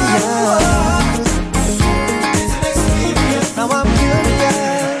serious. Now I'm curious,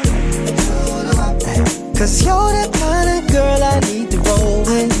 cause you're the kind of girl I need to roll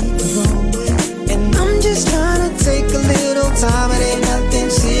with. And I'm just trying to take a little time. It ain't nothing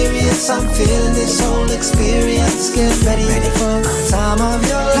serious. I'm feeling this whole experience. Get ready for the time of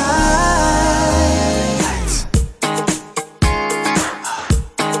your life.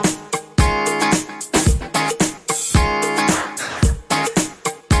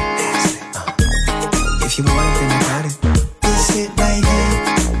 If you want it, then I got it. Just sit right here.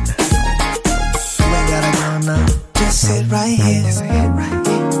 You ain't gotta go now. Just sit right here.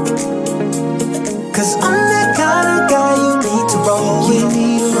 Cause I'm that kind of guy you need to roll with. You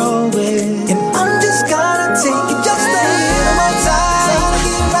need to roll with. And I'm just gonna take it just a little more time. Trying to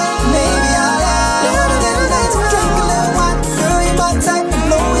get right. Maybe I'll have one of them nights, drink a little wine. Girl, you're my type, and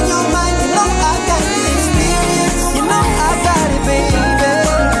blow in your mind. You know I got the experience. You know I got it, baby.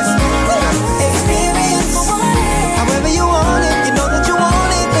 Experience. However you want it, you know that you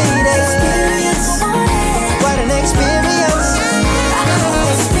want it, baby. Experience. What an experience.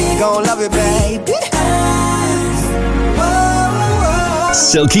 You gon' love it, baby.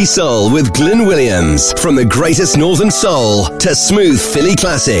 Silky Soul with Glyn Williams. From the greatest northern soul to smooth Philly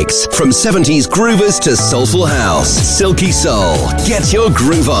classics. From 70s groovers to soulful house. Silky Soul. Get your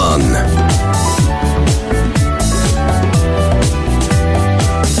groove on.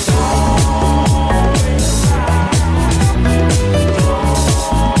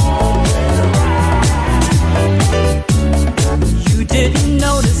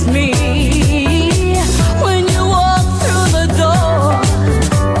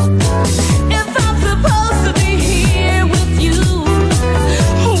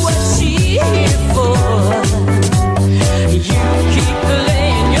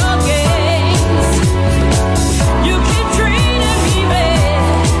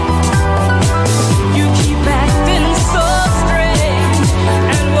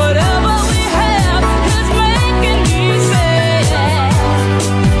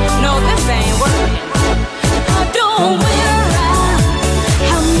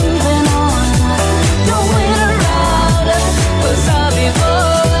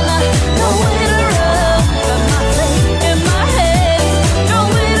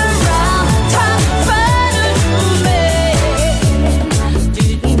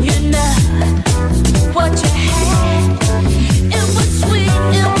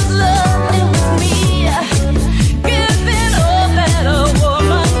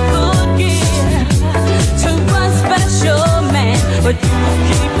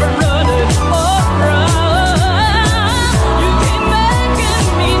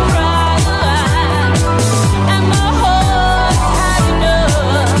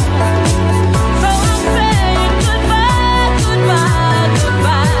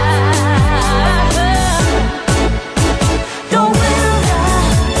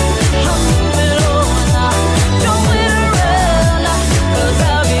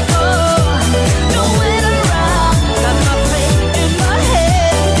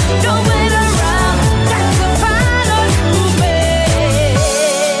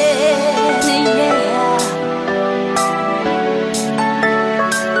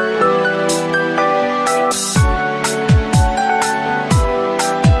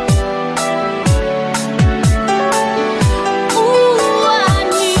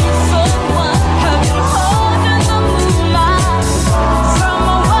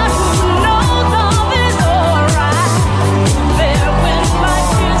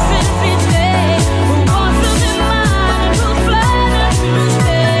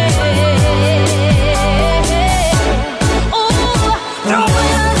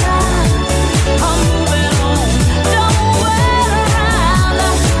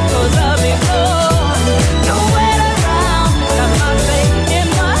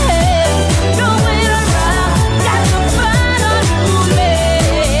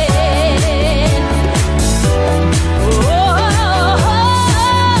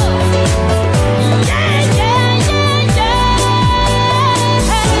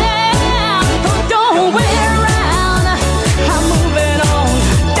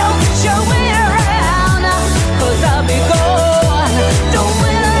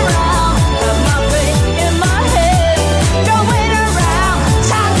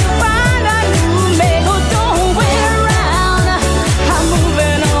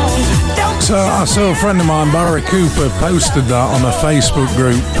 I saw a friend of mine, Barry Cooper, posted that on a Facebook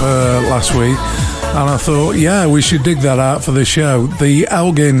group last week, and I thought, yeah, we should dig that out for the show. The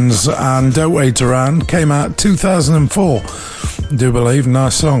Elgins and Don't Wait Around came out 2004, I do believe.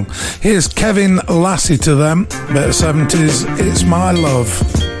 Nice song. Here's Kevin Lassie to them, bit of 70s, It's My Love.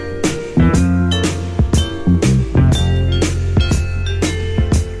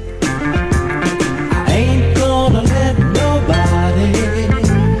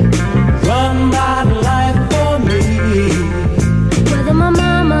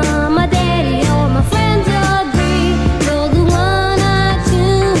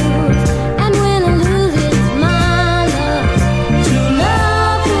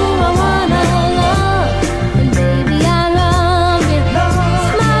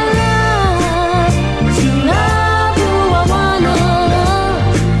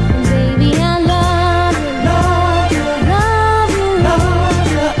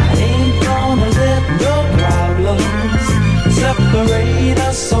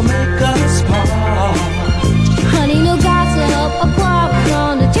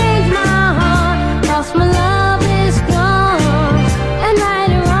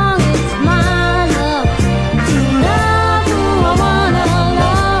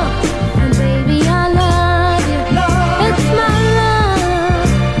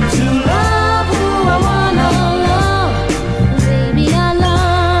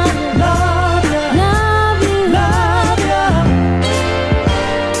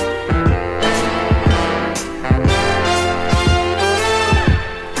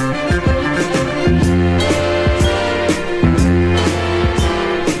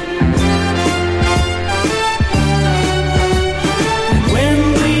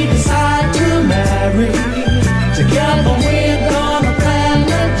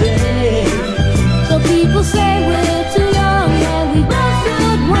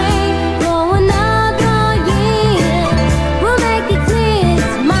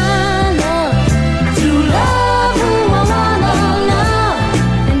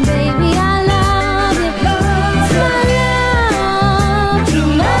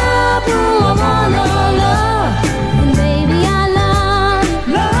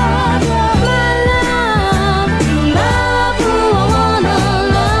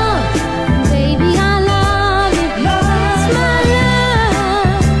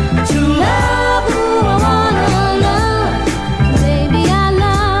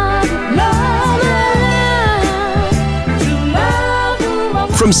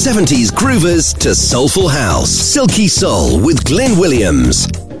 From 70s groovers to soulful house, Silky Soul with Glenn Williams.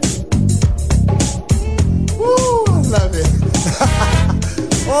 Woo, I love it.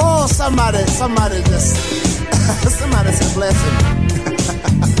 Oh, somebody just, somebody said blessing.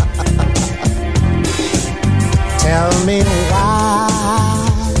 Tell me why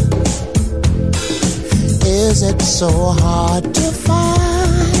is it so hard to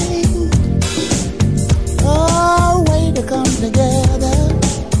find a way to come together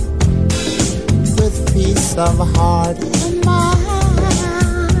with peace of heart and mind,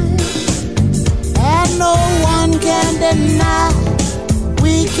 and no one can deny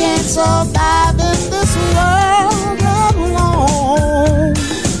we can't survive in this world alone.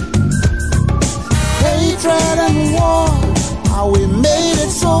 Hatred and war, how we made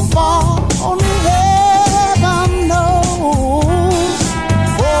it so far, only heaven knows.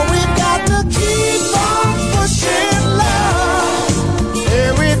 For we've got to keep on pushing love.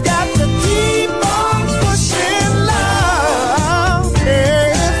 Yeah, we've got to keep on pushing love.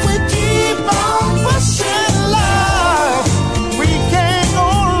 Yeah, if we keep on pushing love, we can't go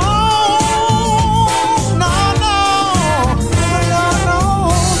wrong. No, no, no, no,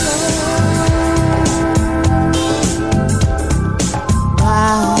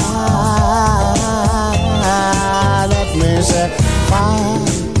 let me say, why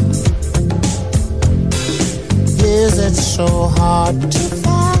is it so hard to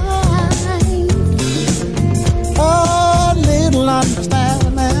find a little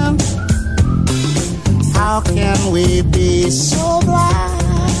understanding? How can we be so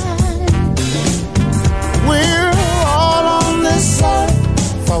blind? We're all on this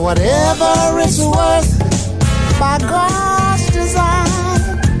earth for whatever it's worth, by God's design.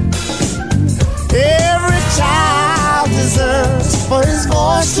 Every child deserves for his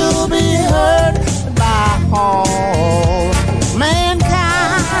voice to be heard by all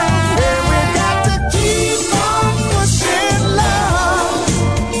mankind. Yeah, we've got to keep on pushing love.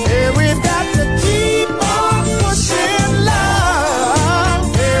 Yeah, we've got to keep on pushing love.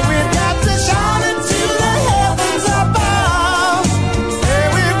 Yeah, we've got to shout into the heavens above. Yeah,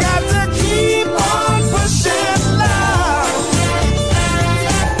 we've got to keep on pushing love.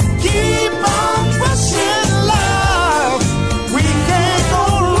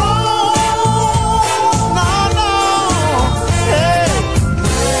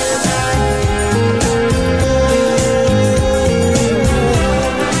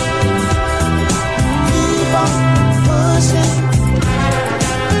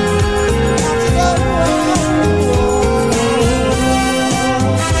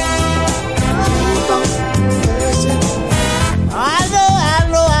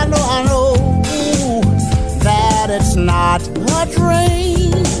 not a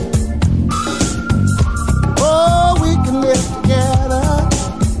dream. Oh, we can live together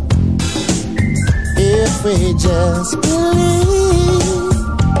if we just believe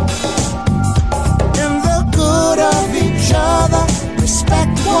in the good of each other,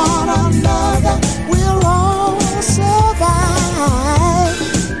 respect one another, we'll all survive.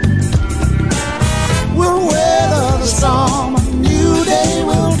 We'll weather the storm, a new day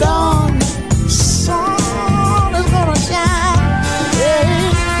will dawn, the sun is gonna shine. Hey,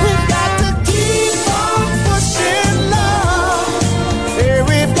 we've got to keep on pushing love. Hey,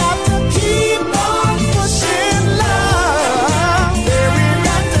 we've got to keep on pushing love. Hey, we've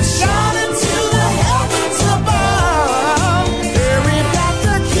got to shout into the heavens above. Hey, we've got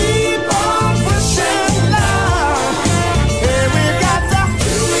to keep on pushing love. Hey, we've got to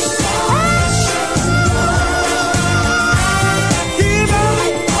keep on pushing love. Keep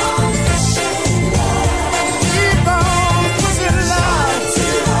on pushing love. Keep on pushing love to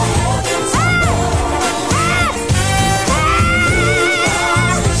the heavens above.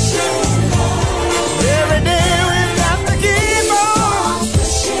 Every day we've got to keep on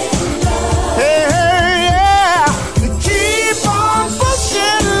pushing love. Hey, hey, yeah, keep on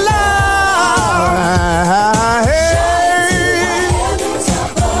pushing love.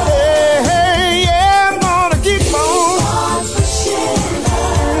 Hey, hey, yeah, I'm gonna keep on pushing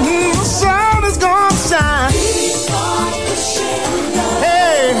love. The sun is gonna shine. Keep on pushing love.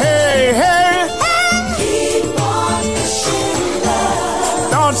 Hey, hey, hey, keep on pushing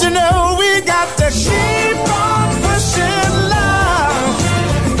love. Don't you know we got to keep on pushing love?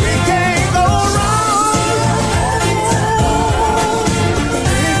 We can't go wrong.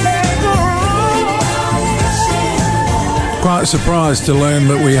 We can't go wrong. Quite surprised to learn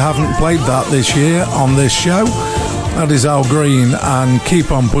that we haven't played that this year on this show. That is Al Green and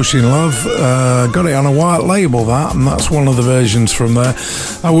Keep On Pushing Love. Got it on a white label, that, and that's one of the versions from there.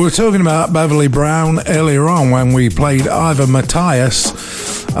 We were talking about Beverly Brown earlier on when we played Ivor Matthias,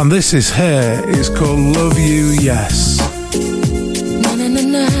 and this is her. It's called Love You Yes. Na na na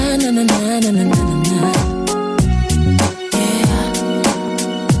na na na na na na na. Yeah.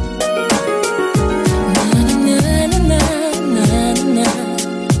 Na na na na na na na.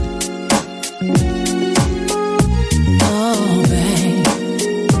 Oh, babe.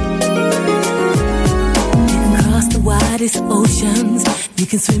 You can cross the widest oceans. You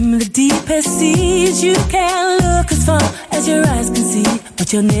can swim the deepest seas. You can look as far as your eyes can see,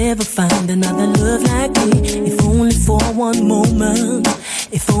 but you'll never find another love like me. If only for one moment,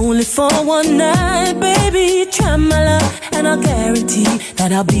 if only for one night, baby, try my love, and I'll guarantee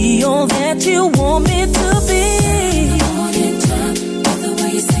that I'll be all that you want me to be. Morning time, love the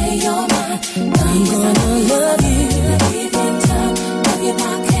way you say you're mine. I'm gonna love you. Evening time, love you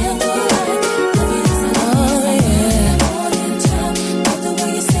by candlelight. Love you as I love you. Oh yeah. Morning time, love the way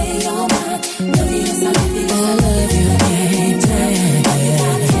you say you're mine. Love you as I love you. I love you, baby.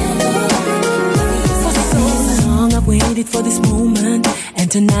 For so long I've waited for this moment, and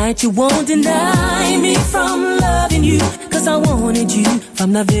tonight you won't deny me from loving you, 'cause I wanted you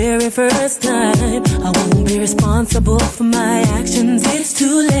from the very first time. I won't be responsible for my actions. It's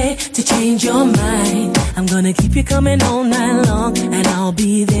too late to change your mind. I'm gonna keep you coming all night long, and I'll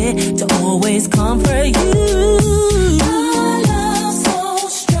be there to always comfort you. Our love so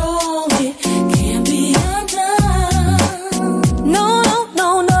strong, it can't be undone. No, no, no,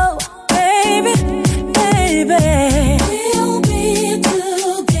 no, baby, baby. We'll be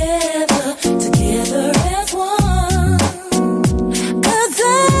together, together as one. 'Cause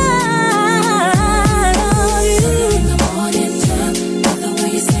I love you. In the morning time, love the way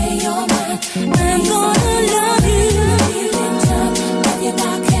you say you're mine. I'm gonna love you. Evening time, love you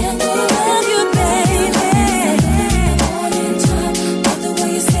by candle. Love you, baby.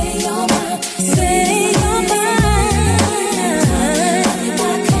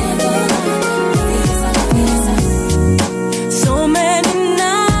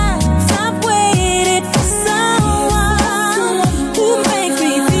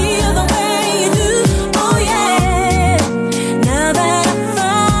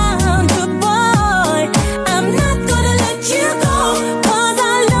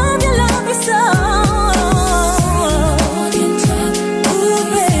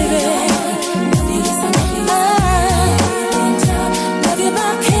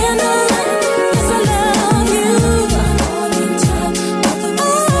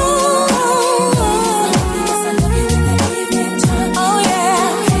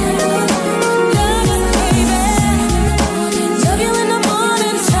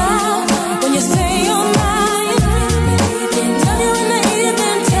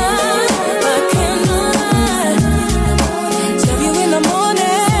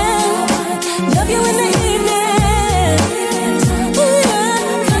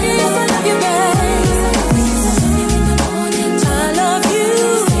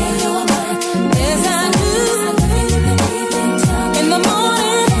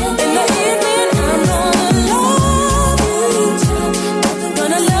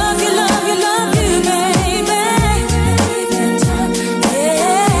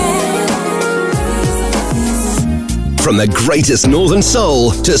 From the greatest Northern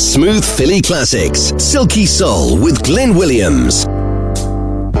Soul to smooth Philly classics. Silky Soul with Glyn Williams.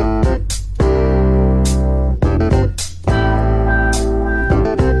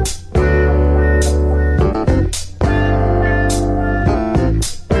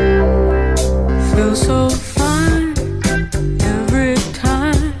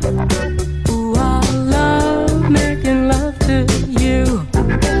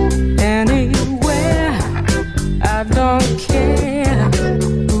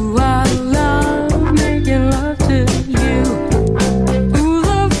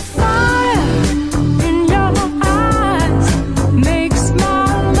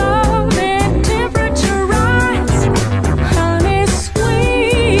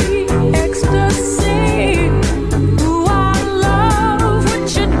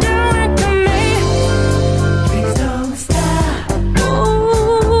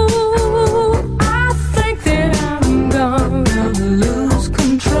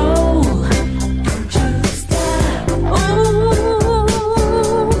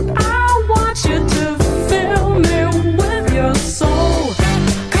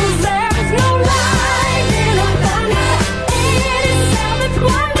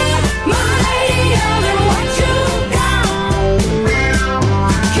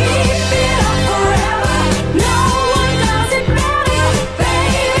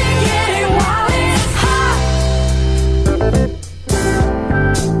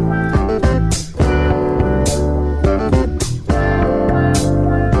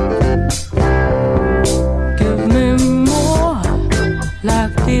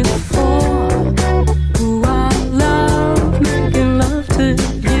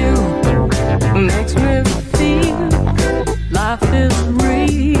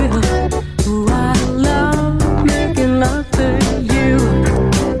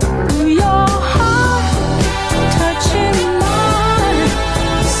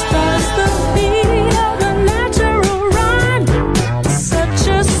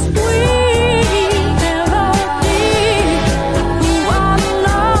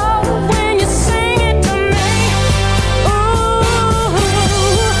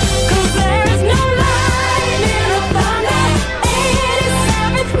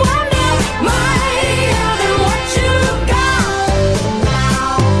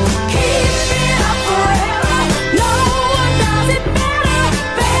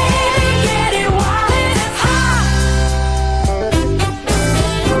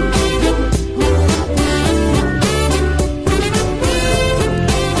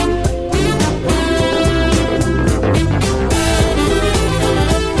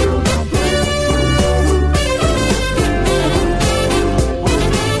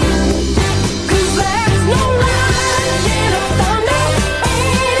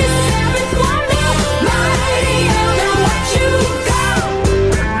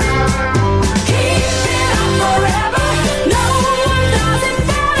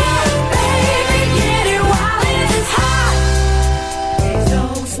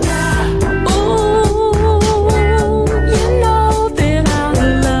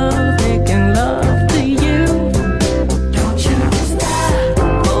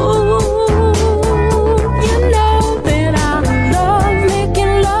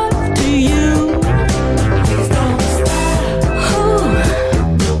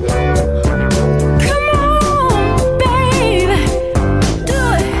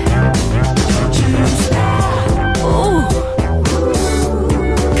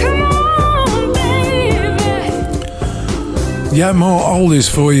 Yeah, more oldies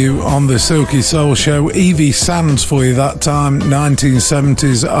for you on the Silky Soul Show. Evie Sands for you that time,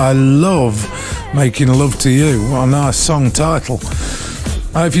 1970s. I love Making Love to You. What a nice song title.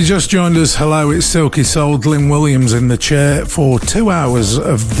 If you just joined us, hello, it's Silky Soul, Glyn Williams in the chair for 2 hours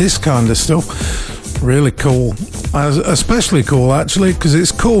of this kind of stuff. Really cool. Especially cool, actually, because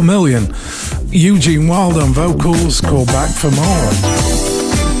it's Cool Million. Eugene Wilde on vocals, called Back for More.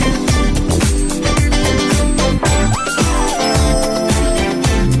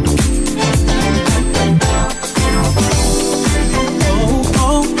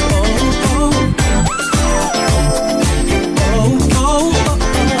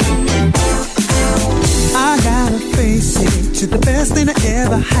 The best thing that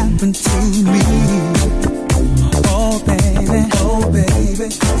ever happened to me. Oh baby, oh baby,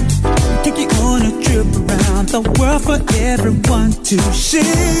 take you on a trip around the world for everyone to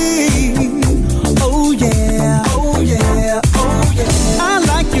see. Oh yeah, oh yeah, oh yeah. I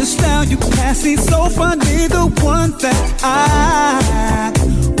like your style, you classy, so funny, the one that I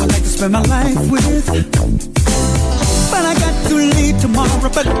would like to spend my life with. But I got to leave tomorrow,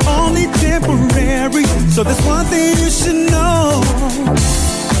 but only temporary. So there's one thing you should know.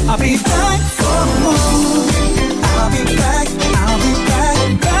 I'll be back for more. I'll be back, I'll be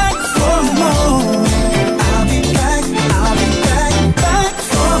back, back for more. I'll be back, I'll be back, back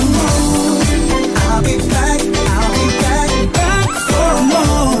for more. I'll be back, I'll be back, back for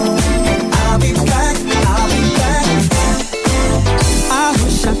more. I'll be back, I'll be back. I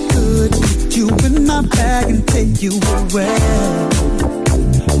wish I could put you in my bag and take you away.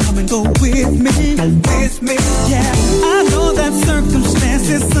 Come and go with me, yeah. I know that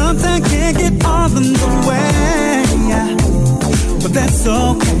circumstances sometimes can't get all in the way, but that's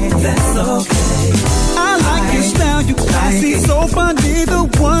okay, that's okay. I like your style, you classy, so funny, the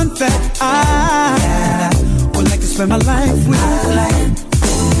one that I would like to spend my life with.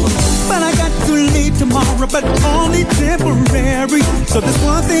 But I got to leave tomorrow, but only temporary. So there's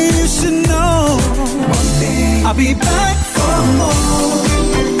one thing you should know. I'll be back for more.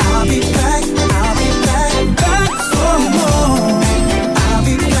 I'll be back, I'll be back, back for more. I'll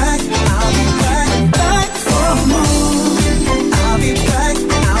be back, I'll be back, back for more. I'll be back,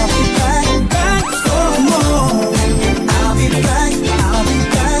 I'll be back, back for more. I'll be back, I'll be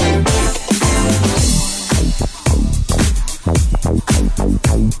back.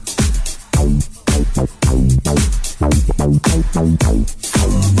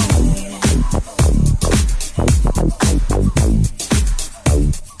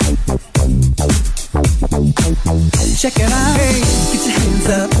 Check it out, hey, get your hands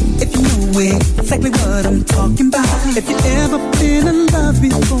up if you know exactly what I'm talking about. If you ever been in love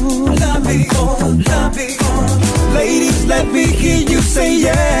before, love before, love before. Ladies, let me hear you say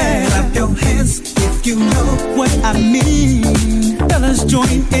yeah. Clap your hands if you know what I mean. Fellas,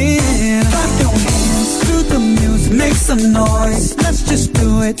 join in. Clap your hands to the music, make some noise. Let's just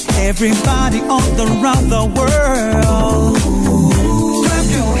do it, everybody all around the world. Clap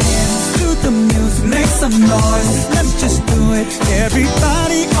your hands to the music, make some noise. Let's just do it,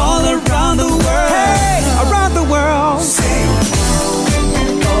 everybody all around the world. Hey, around the world. Sing.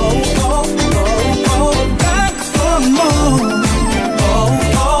 Oh, oh, oh, oh, back for more. Oh,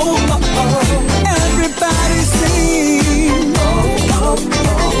 oh, oh, oh. Everybody sing. Oh, oh,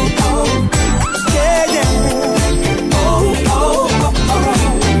 oh, oh. Yeah, yeah. Oh, oh, oh, oh.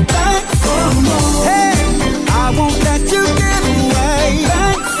 Back for more. Hey, I won't let you get away.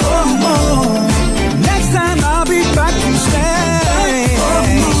 Back for more. Next time I'll be back to stay.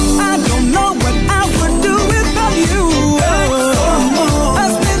 I don't know what I would do without you.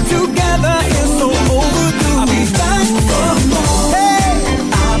 Us been together is so overdue. I'll be back for more. Hey,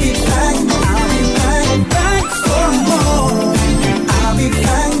 I'll be back, I'll be back, back for more. I'll be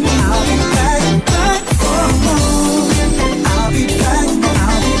back, I'll be back, back for more. I'll be back,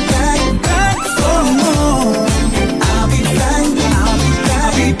 I'll be back, back for more. I'll be back, I'll be back,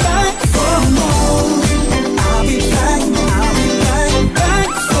 I'll be back for more. I'll be back, I'll be back, back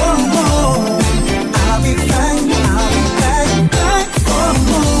for more. I'll be back, I'll be back, back for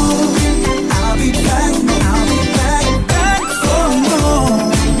more. I'll be back, I'll be back, back for more.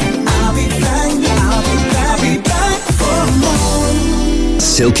 I'll be back, I'll be back for more.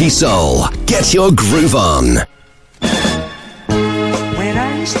 Silky Soul. Get your groove on. When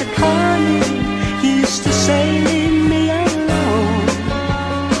I used to call you, you used to say leave me alone.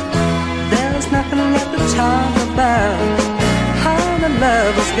 There's nothing left to talk about. How the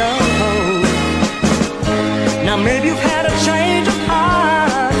love is gone. Now maybe you've had a change of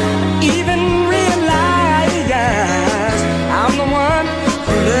heart, even realize I'm the one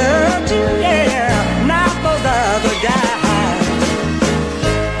who loved you, yeah, not those other guys.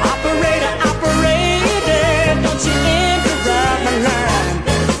 Operator, operator, don't you interrupt my line.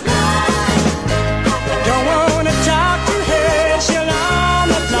 Don't wanna talk to her, she'll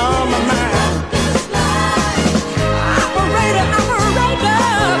almost blow my mind. Operator, operator,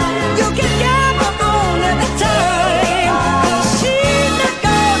 you can get my phone anytime.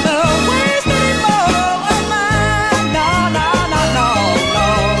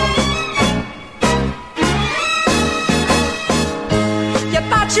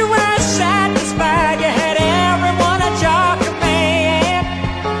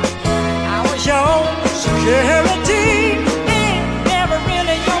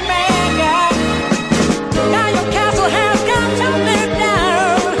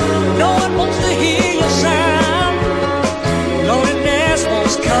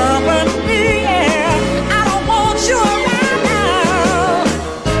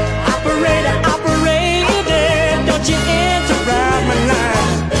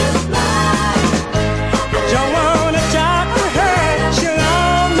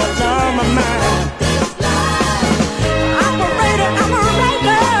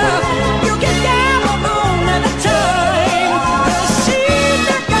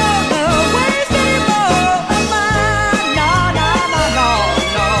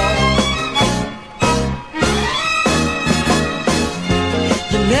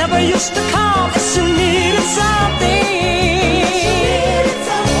 never used to call if she needed something.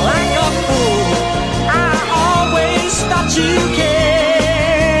 Like a fool, I always thought you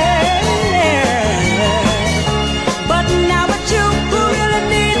cared. But now it's you who really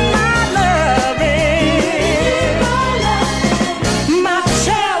need my loving. My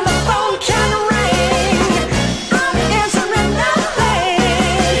telephone can ring, I'm answering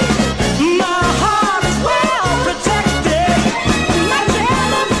nothing. My heart is well protected. My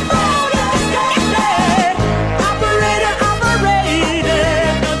telephone is disconnected. Operator,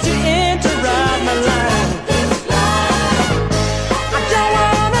 don't you interrupt my line. I don't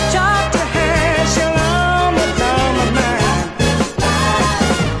wanna talk to her, she'll only blow my mind.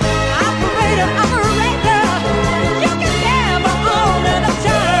 Operator, you can never hold her to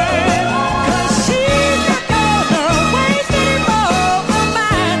turn, 'cause she's not gonna waste any more of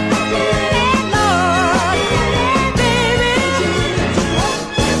mine. And Lord, baby,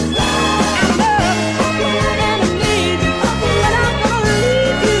 I love and I need you, but I'm gonna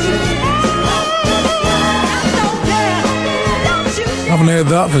leave you. Haven't heard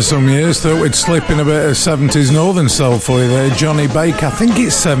that for some years. Thought we'd slip in a bit of 70s Northern Soul for you there. Johnny Baker. I think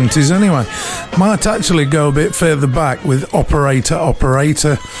it's 70s anyway. Might actually go a bit further back with Operator.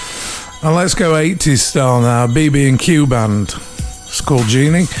 And let's go 80s style now. BB&Q Band. It's called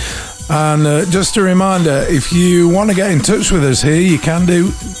Genie. And just a reminder, if you want to get in touch with us here, you can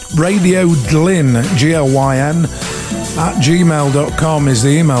do. Radio Glyn, Glyn, at gmail.com is the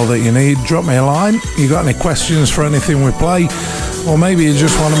email that you need. Drop me a line. You got any questions for anything we play? Or maybe you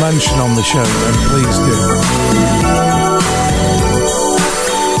just want to mention on the show, then please do.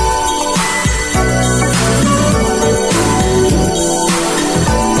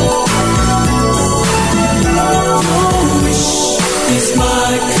 It's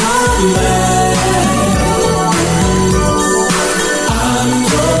my comeback. I'm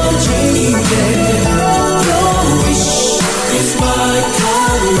your genie. Your wish is my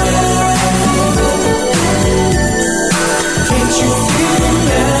comeback. Can't you feel the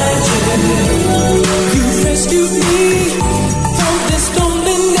magic? You've rescued me from this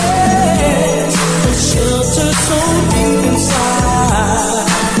loneliness, a shelter so deep inside.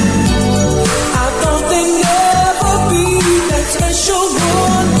 I thought they'd never be that special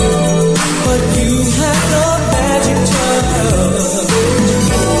one, but you had the magic touch.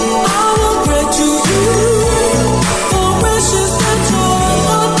 I will grant to you the wishes that your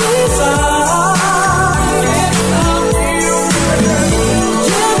heart desires.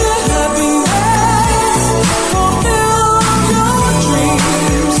 Give you happiness, fulfill your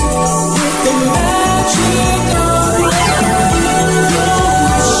dreams with the magic of love. Your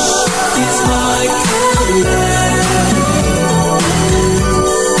wish is my command.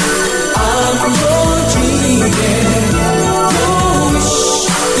 I'm your genie. Your wish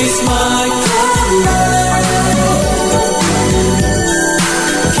is my command.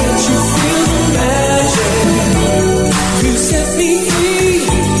 Can't you feel the magic? You set me free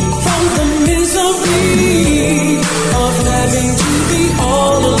from the misery of having to be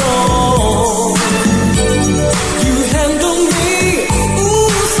all alone. You handle me, ooh,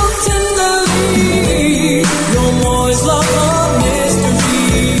 so tenderly. No more is love a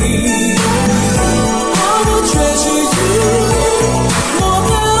mystery. I will treasure you more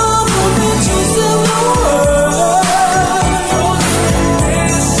than all the riches in the world.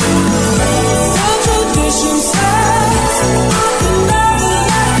 The tradition says I can never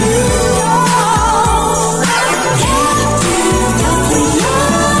let you go.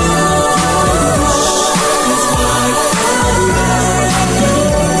 It's my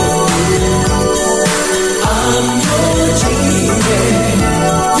I'm your genie.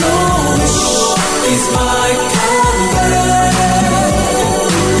 Your wish is my command.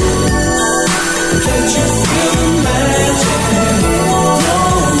 Can't you feel the magic?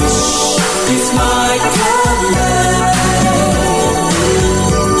 Your wish is my command.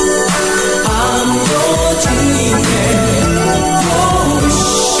 I'm your genie. Your wish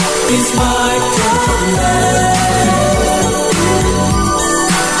is my command.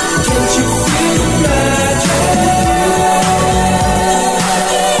 Can't you feel the magic?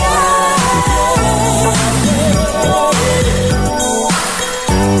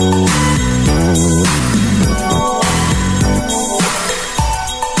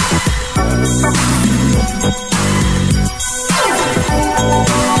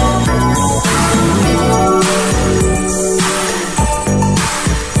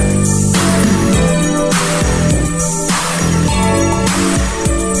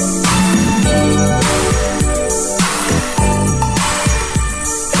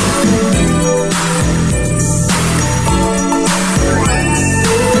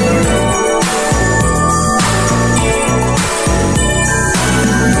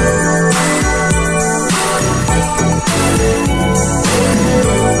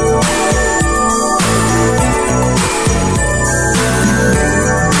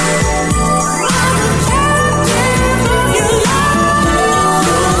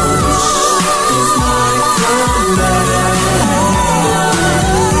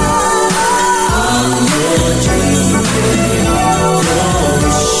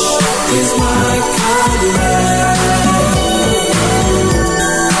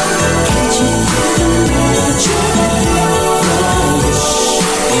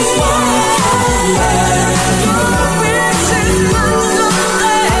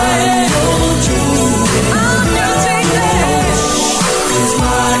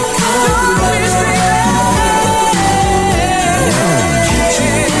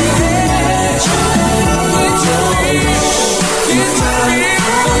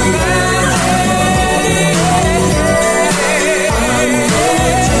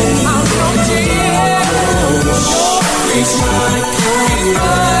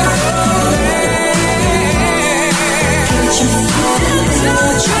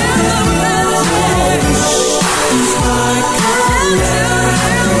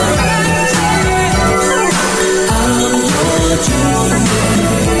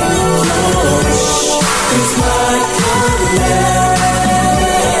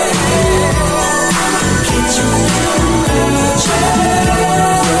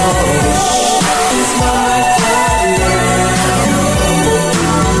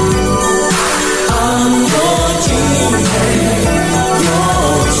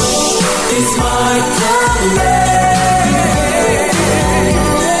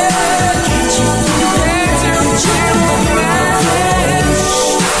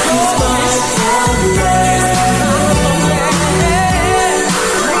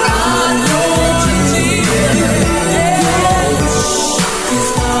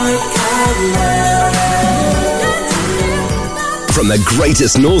 the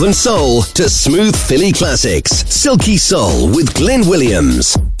greatest Northern Soul to smooth Philly classics. Silky Soul with Glenn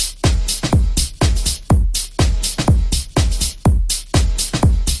Williams.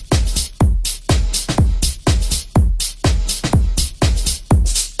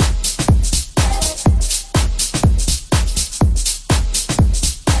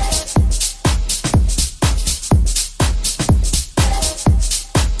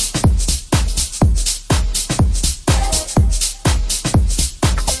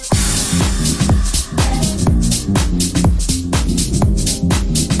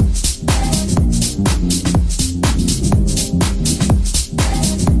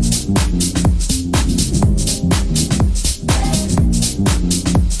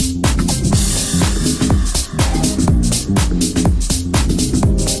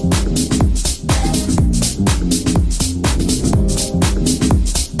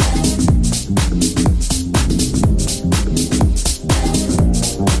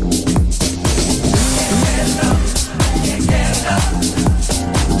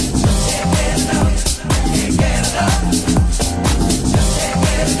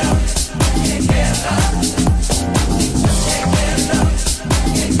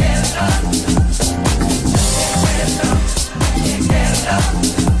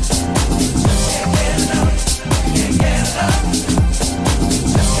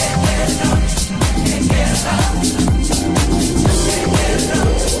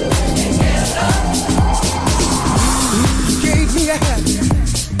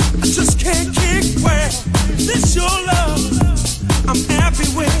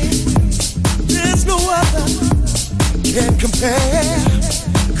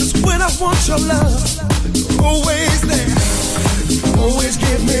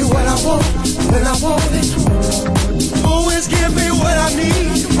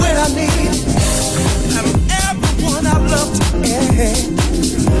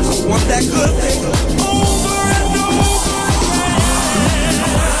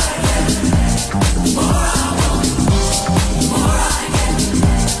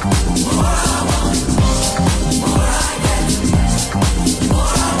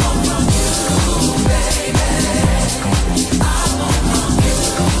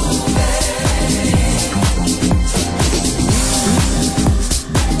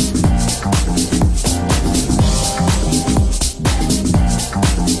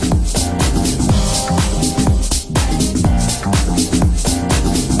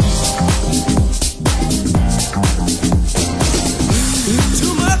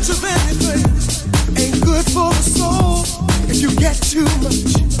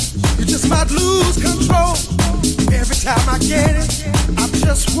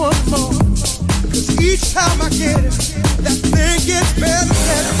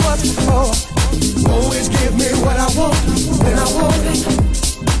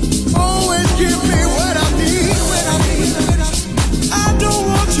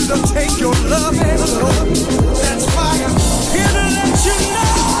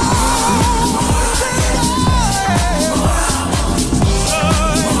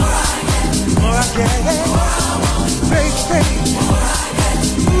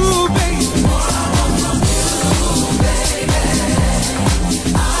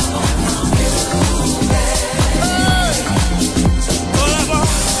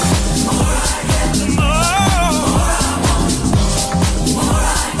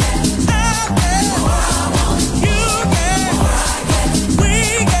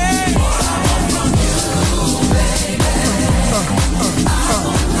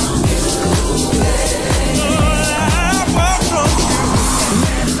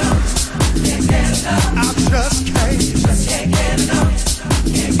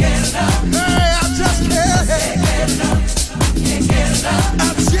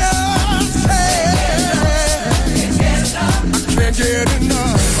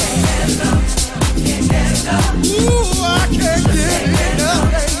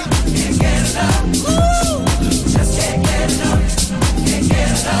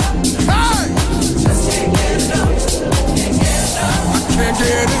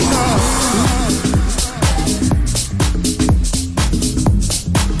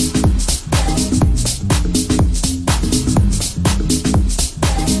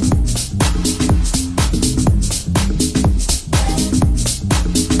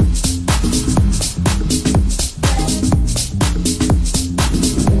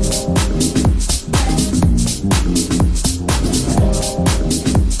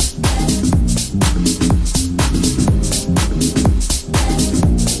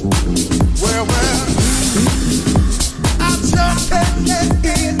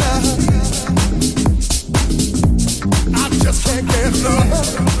 Can't get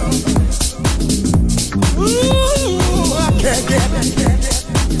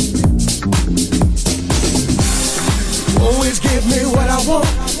want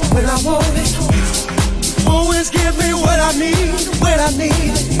when I want it. Always give me what I need when I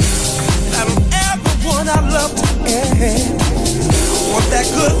need it. I don't ever want our love to end. I want that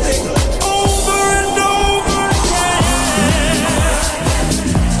good thing over and over again.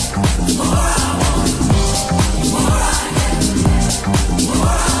 The more I want, the more I get. The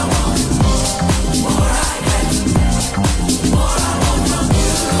more I want, the more I get. The more I want from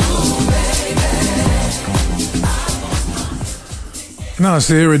you, baby. Nice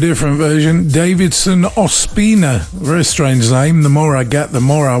to hear a different version. Davidson Ospina, very strange name. The more I get, the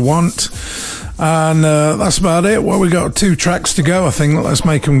more I want. And that's about it. Well, we got 2 tracks to go, I think. Let's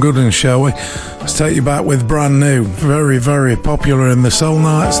make them good, and shall we? Let's take you back with brand new. Very, very popular in the Soul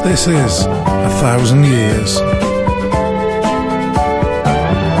Nights. This is 1,000 Years.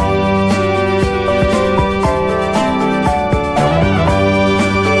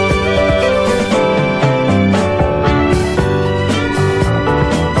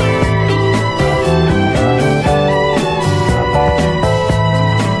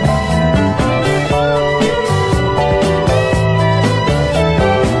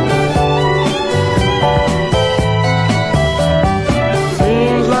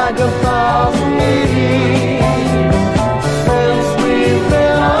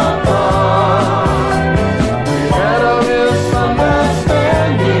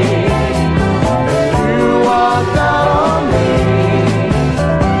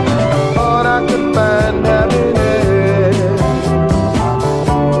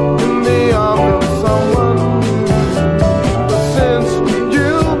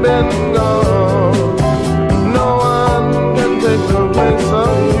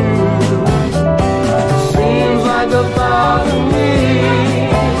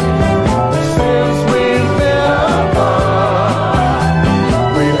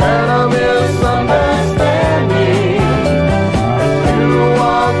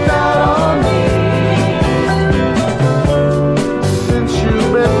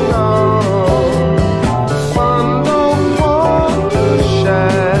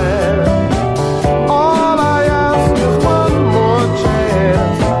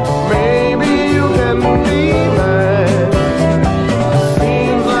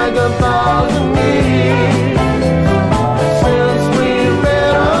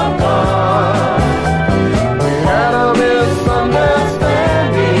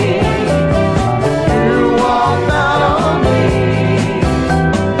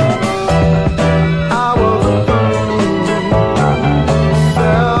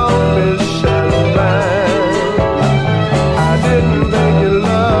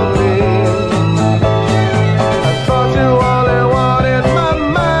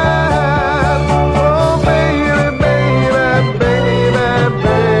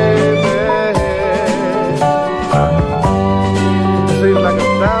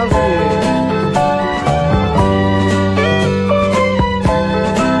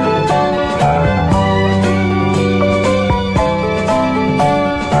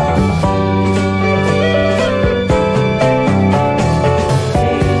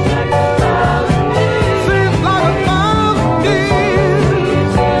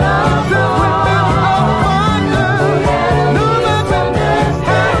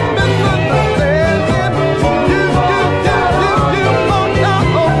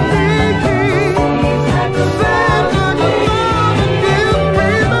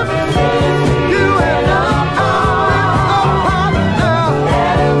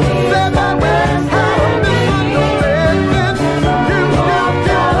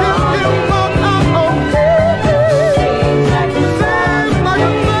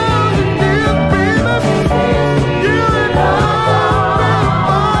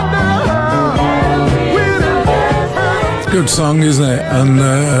 Good song, isn't it? And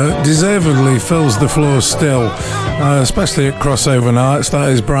deservedly fills the floor still, especially at crossover nights. That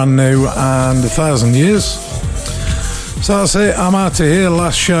is brand new and 1,000 years. So that's it. I'm out of here.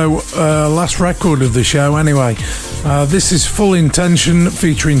 Last show, last record of the show anyway. This is Full Intention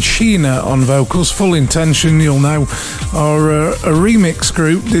featuring Sheena on vocals. Full Intention, you'll know, are a remix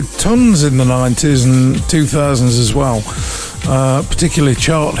group, did tons in the 90s and 2000s as well. Particularly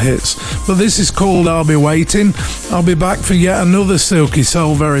chart hits, but this is called I'll Be Waiting. I'll be back for yet another Silky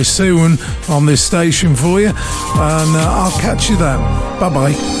Soul very soon on this station for you, and I'll catch you then. Bye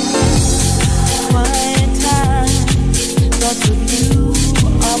bye.